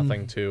 minutes,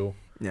 nothing too.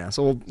 Yeah.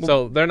 So we'll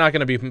So they're not going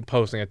to be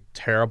posting a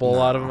terrible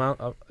lot of amount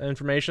of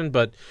information,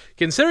 but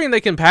considering they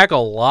can pack a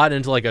lot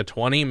into like a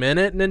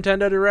 20-minute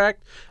Nintendo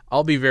Direct,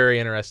 I'll be very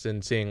interested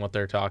in seeing what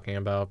they're talking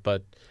about.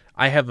 But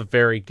I have a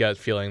very gut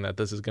feeling that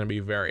this is going to be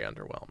very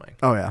underwhelming.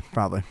 Oh yeah,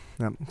 probably.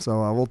 Yep.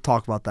 So we'll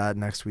talk about that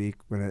next week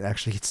when it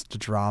actually gets to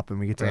drop and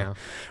we get to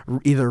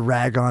either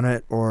rag on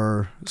it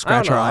or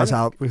scratch our eyes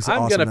out. Because I'm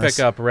going to awesomeness.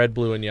 pick up Red,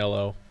 Blue, and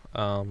Yellow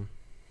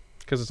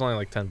because it's only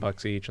like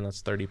 $10 each, and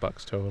that's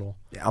 $30 total.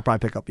 Yeah, I'll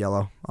probably pick up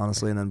yellow,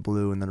 honestly, and then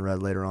blue, and then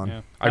red later on.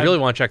 yeah. I really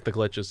want to check the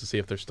glitches to see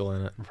if they're still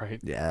in it. Right.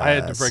 Yes. I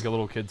had to break a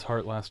little kid's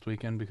heart last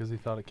weekend because he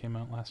thought it came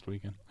out last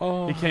weekend.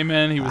 Oh. He came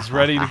in, he was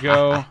ready to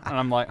go, and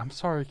I'm like, I'm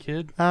sorry,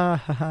 kid.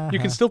 You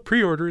can still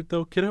pre-order it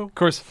though, kiddo. Of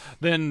course,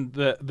 then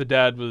the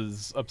dad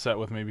was upset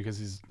with me because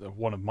he's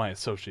one of my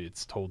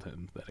associates told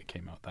him that it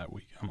came out that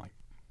week. I'm like,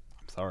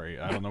 I'm sorry,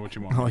 I don't know what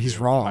you want. Oh, me to he's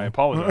do. wrong. I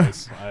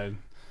apologize.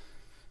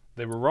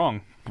 They were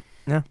wrong.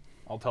 Yeah.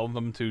 I'll tell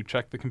them to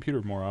check the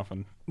computer more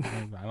often.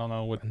 I don't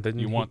know what And then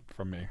you he- want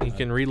from me. You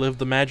can relive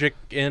the magic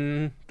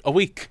in a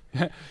week.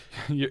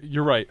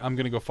 You're right. I'm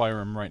gonna go fire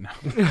him right now.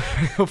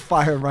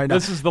 Fire him right now.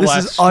 This is the this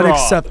last is straw.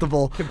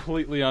 unacceptable.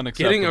 Completely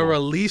unacceptable. Getting a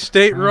release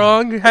date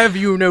wrong? Have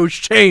you no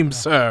shame,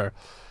 sir?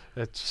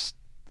 It's just.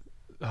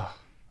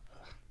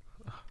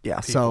 Yeah.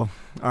 So,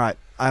 all right,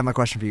 I have my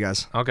question for you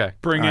guys. Okay.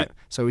 Bring All it. right,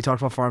 so we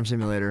talked about Farm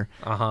Simulator.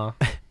 Uh-huh.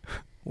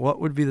 What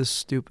would be the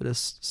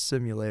stupidest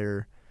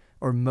simulator,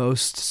 or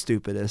most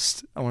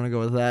stupidest? I want to go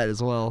with that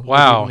as well.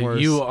 Wow, Even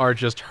worse. you are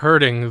just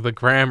hurting the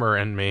grammar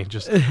in me.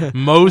 Just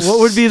most What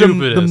would be the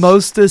stupidest.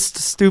 mostest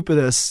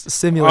stupidest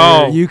simulator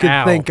Oh, you could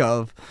ow. think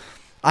of?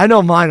 I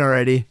know mine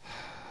already,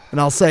 and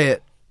I'll say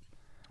it.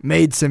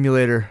 Maid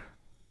Simulator.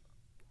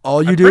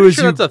 All you I'm do pretty is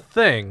sure you. that's a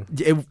thing.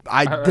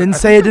 I didn't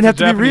say it didn't have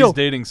to be Japanese real.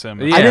 dating sim.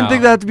 Yeah. I didn't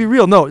think that had to be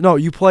real. No,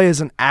 you play as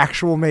an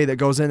actual maid that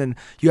goes in and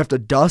you have to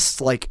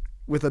dust like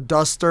with a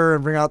duster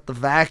and bring out the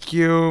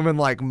vacuum and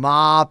like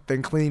mop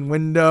and clean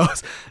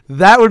windows.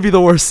 That would be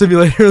the worst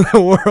simulator in the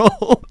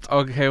world.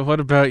 Okay, what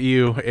about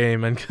you,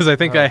 Eamon? Because I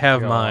think I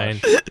have mine.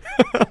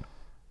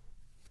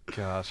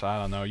 Gosh, I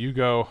don't know. You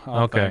go.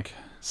 I'll Okay. think.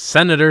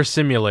 Senator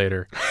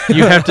Simulator.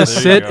 You have to There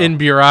you sit go. in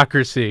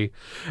bureaucracy,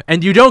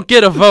 and you don't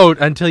get a vote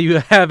until you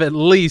have at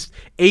least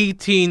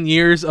 18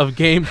 years of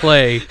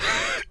gameplay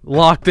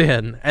locked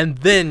in, and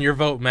then your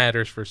vote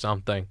matters for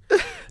something.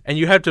 And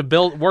you have to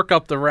work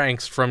up the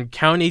ranks from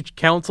county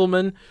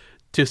councilman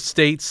to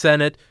state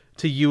senate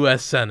to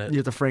U.S. Senate. You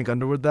have to Frank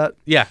Underwood that.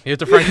 Yeah, you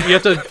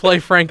have to play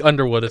Frank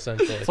Underwood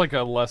essentially. It's like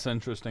a less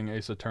interesting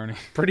Ace Attorney.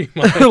 Pretty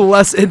much.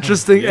 Less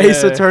interesting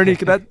Ace Yeah. Attorney.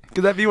 Could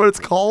that be what it's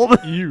called?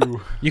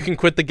 You. You can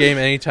quit the game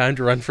anytime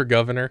to run for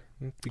governor.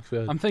 Be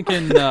good. I'm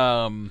thinking.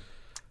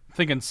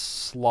 Thinking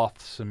Sloth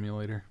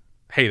Simulator.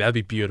 Hey, that'd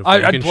be beautiful.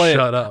 You I'd can play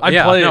shut it. up. I'd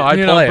yeah, play no, it. I'd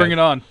you play know, it. bring it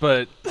on.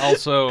 But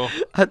also,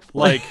 I'd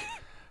play- like,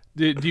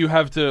 do you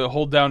have to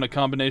hold down a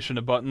combination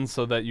of buttons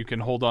so that you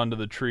can hold on to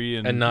the tree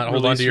and not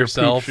hold release onto your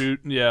yourself? poop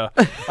chute? Yeah,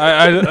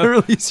 I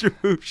release your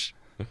hoosh.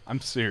 I'm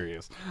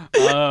serious.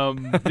 Yeah.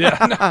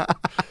 No.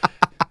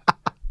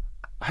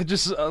 I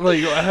just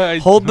like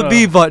Hold the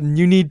B button.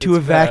 You need to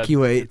it's bad.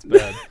 evacuate. It's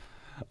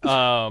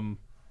bad.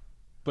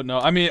 But no,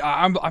 I mean,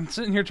 I'm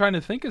sitting here trying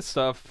to think of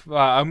stuff.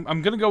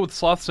 I'm gonna go with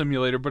Sloth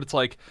Simulator, but it's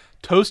like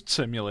Toast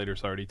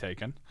Simulator's already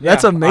taken.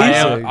 That's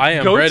amazing. I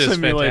am Goat Bread is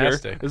Simulator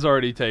fantastic. is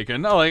already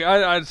taken. No, like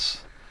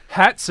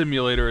Hat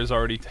Simulator is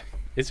already.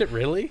 Is it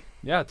really?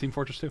 Yeah, Team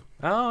Fortress 2.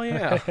 Oh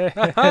yeah.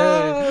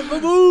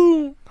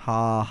 Boo-boo.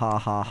 Ha ha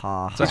ha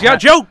ha. It's got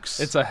jokes.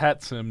 It's a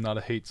hat sim, not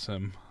a hate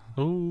sim.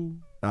 Ooh.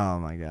 Oh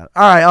my god.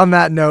 All right, on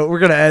that note, we're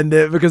going to end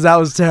it because that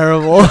was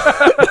terrible.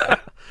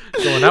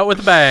 Going out with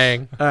a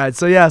bang. All right,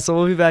 so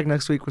we'll be back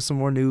next week with some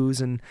more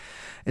news and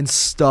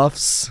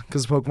stuffs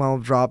because Pokemon will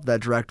drop. That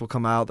Direct will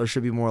come out. There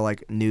should be more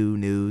like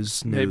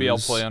news. Maybe I'll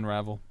play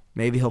Unravel.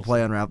 Maybe he'll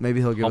play Unravel.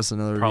 Maybe he'll give us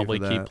another review Probably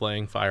for keep that.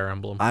 playing Fire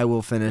Emblem. I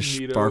will finish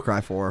Neato. Far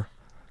Cry 4.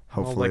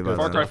 Hopefully that by goes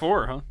Far then. Cry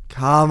 4, huh?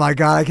 Oh my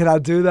god, I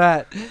cannot do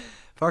that.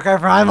 Far Cry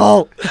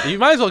Primal. You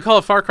might as well call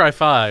it Far Cry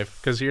 5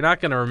 because you're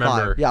not going to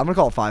remember. 5. Yeah, I'm gonna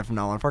call it 5 from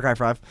now on. Far Cry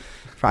 5.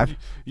 5.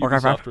 Far Cry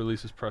 5. Ubisoft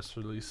releases press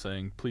release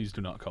saying, "Please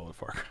do not call it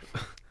Far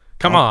Cry."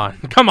 Come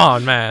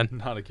on, man.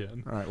 Not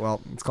again. All right,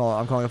 well, I'm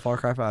calling it Far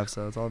Cry 5,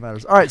 so that's all that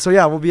matters. All right, so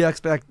yeah,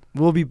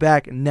 we'll be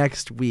back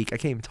next week. I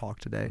can't even talk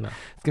today. No.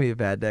 It's gonna be a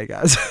bad day,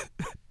 guys.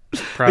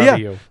 Proud yeah, of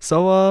you.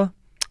 So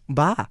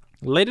bye.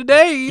 Later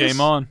days.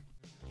 Game on.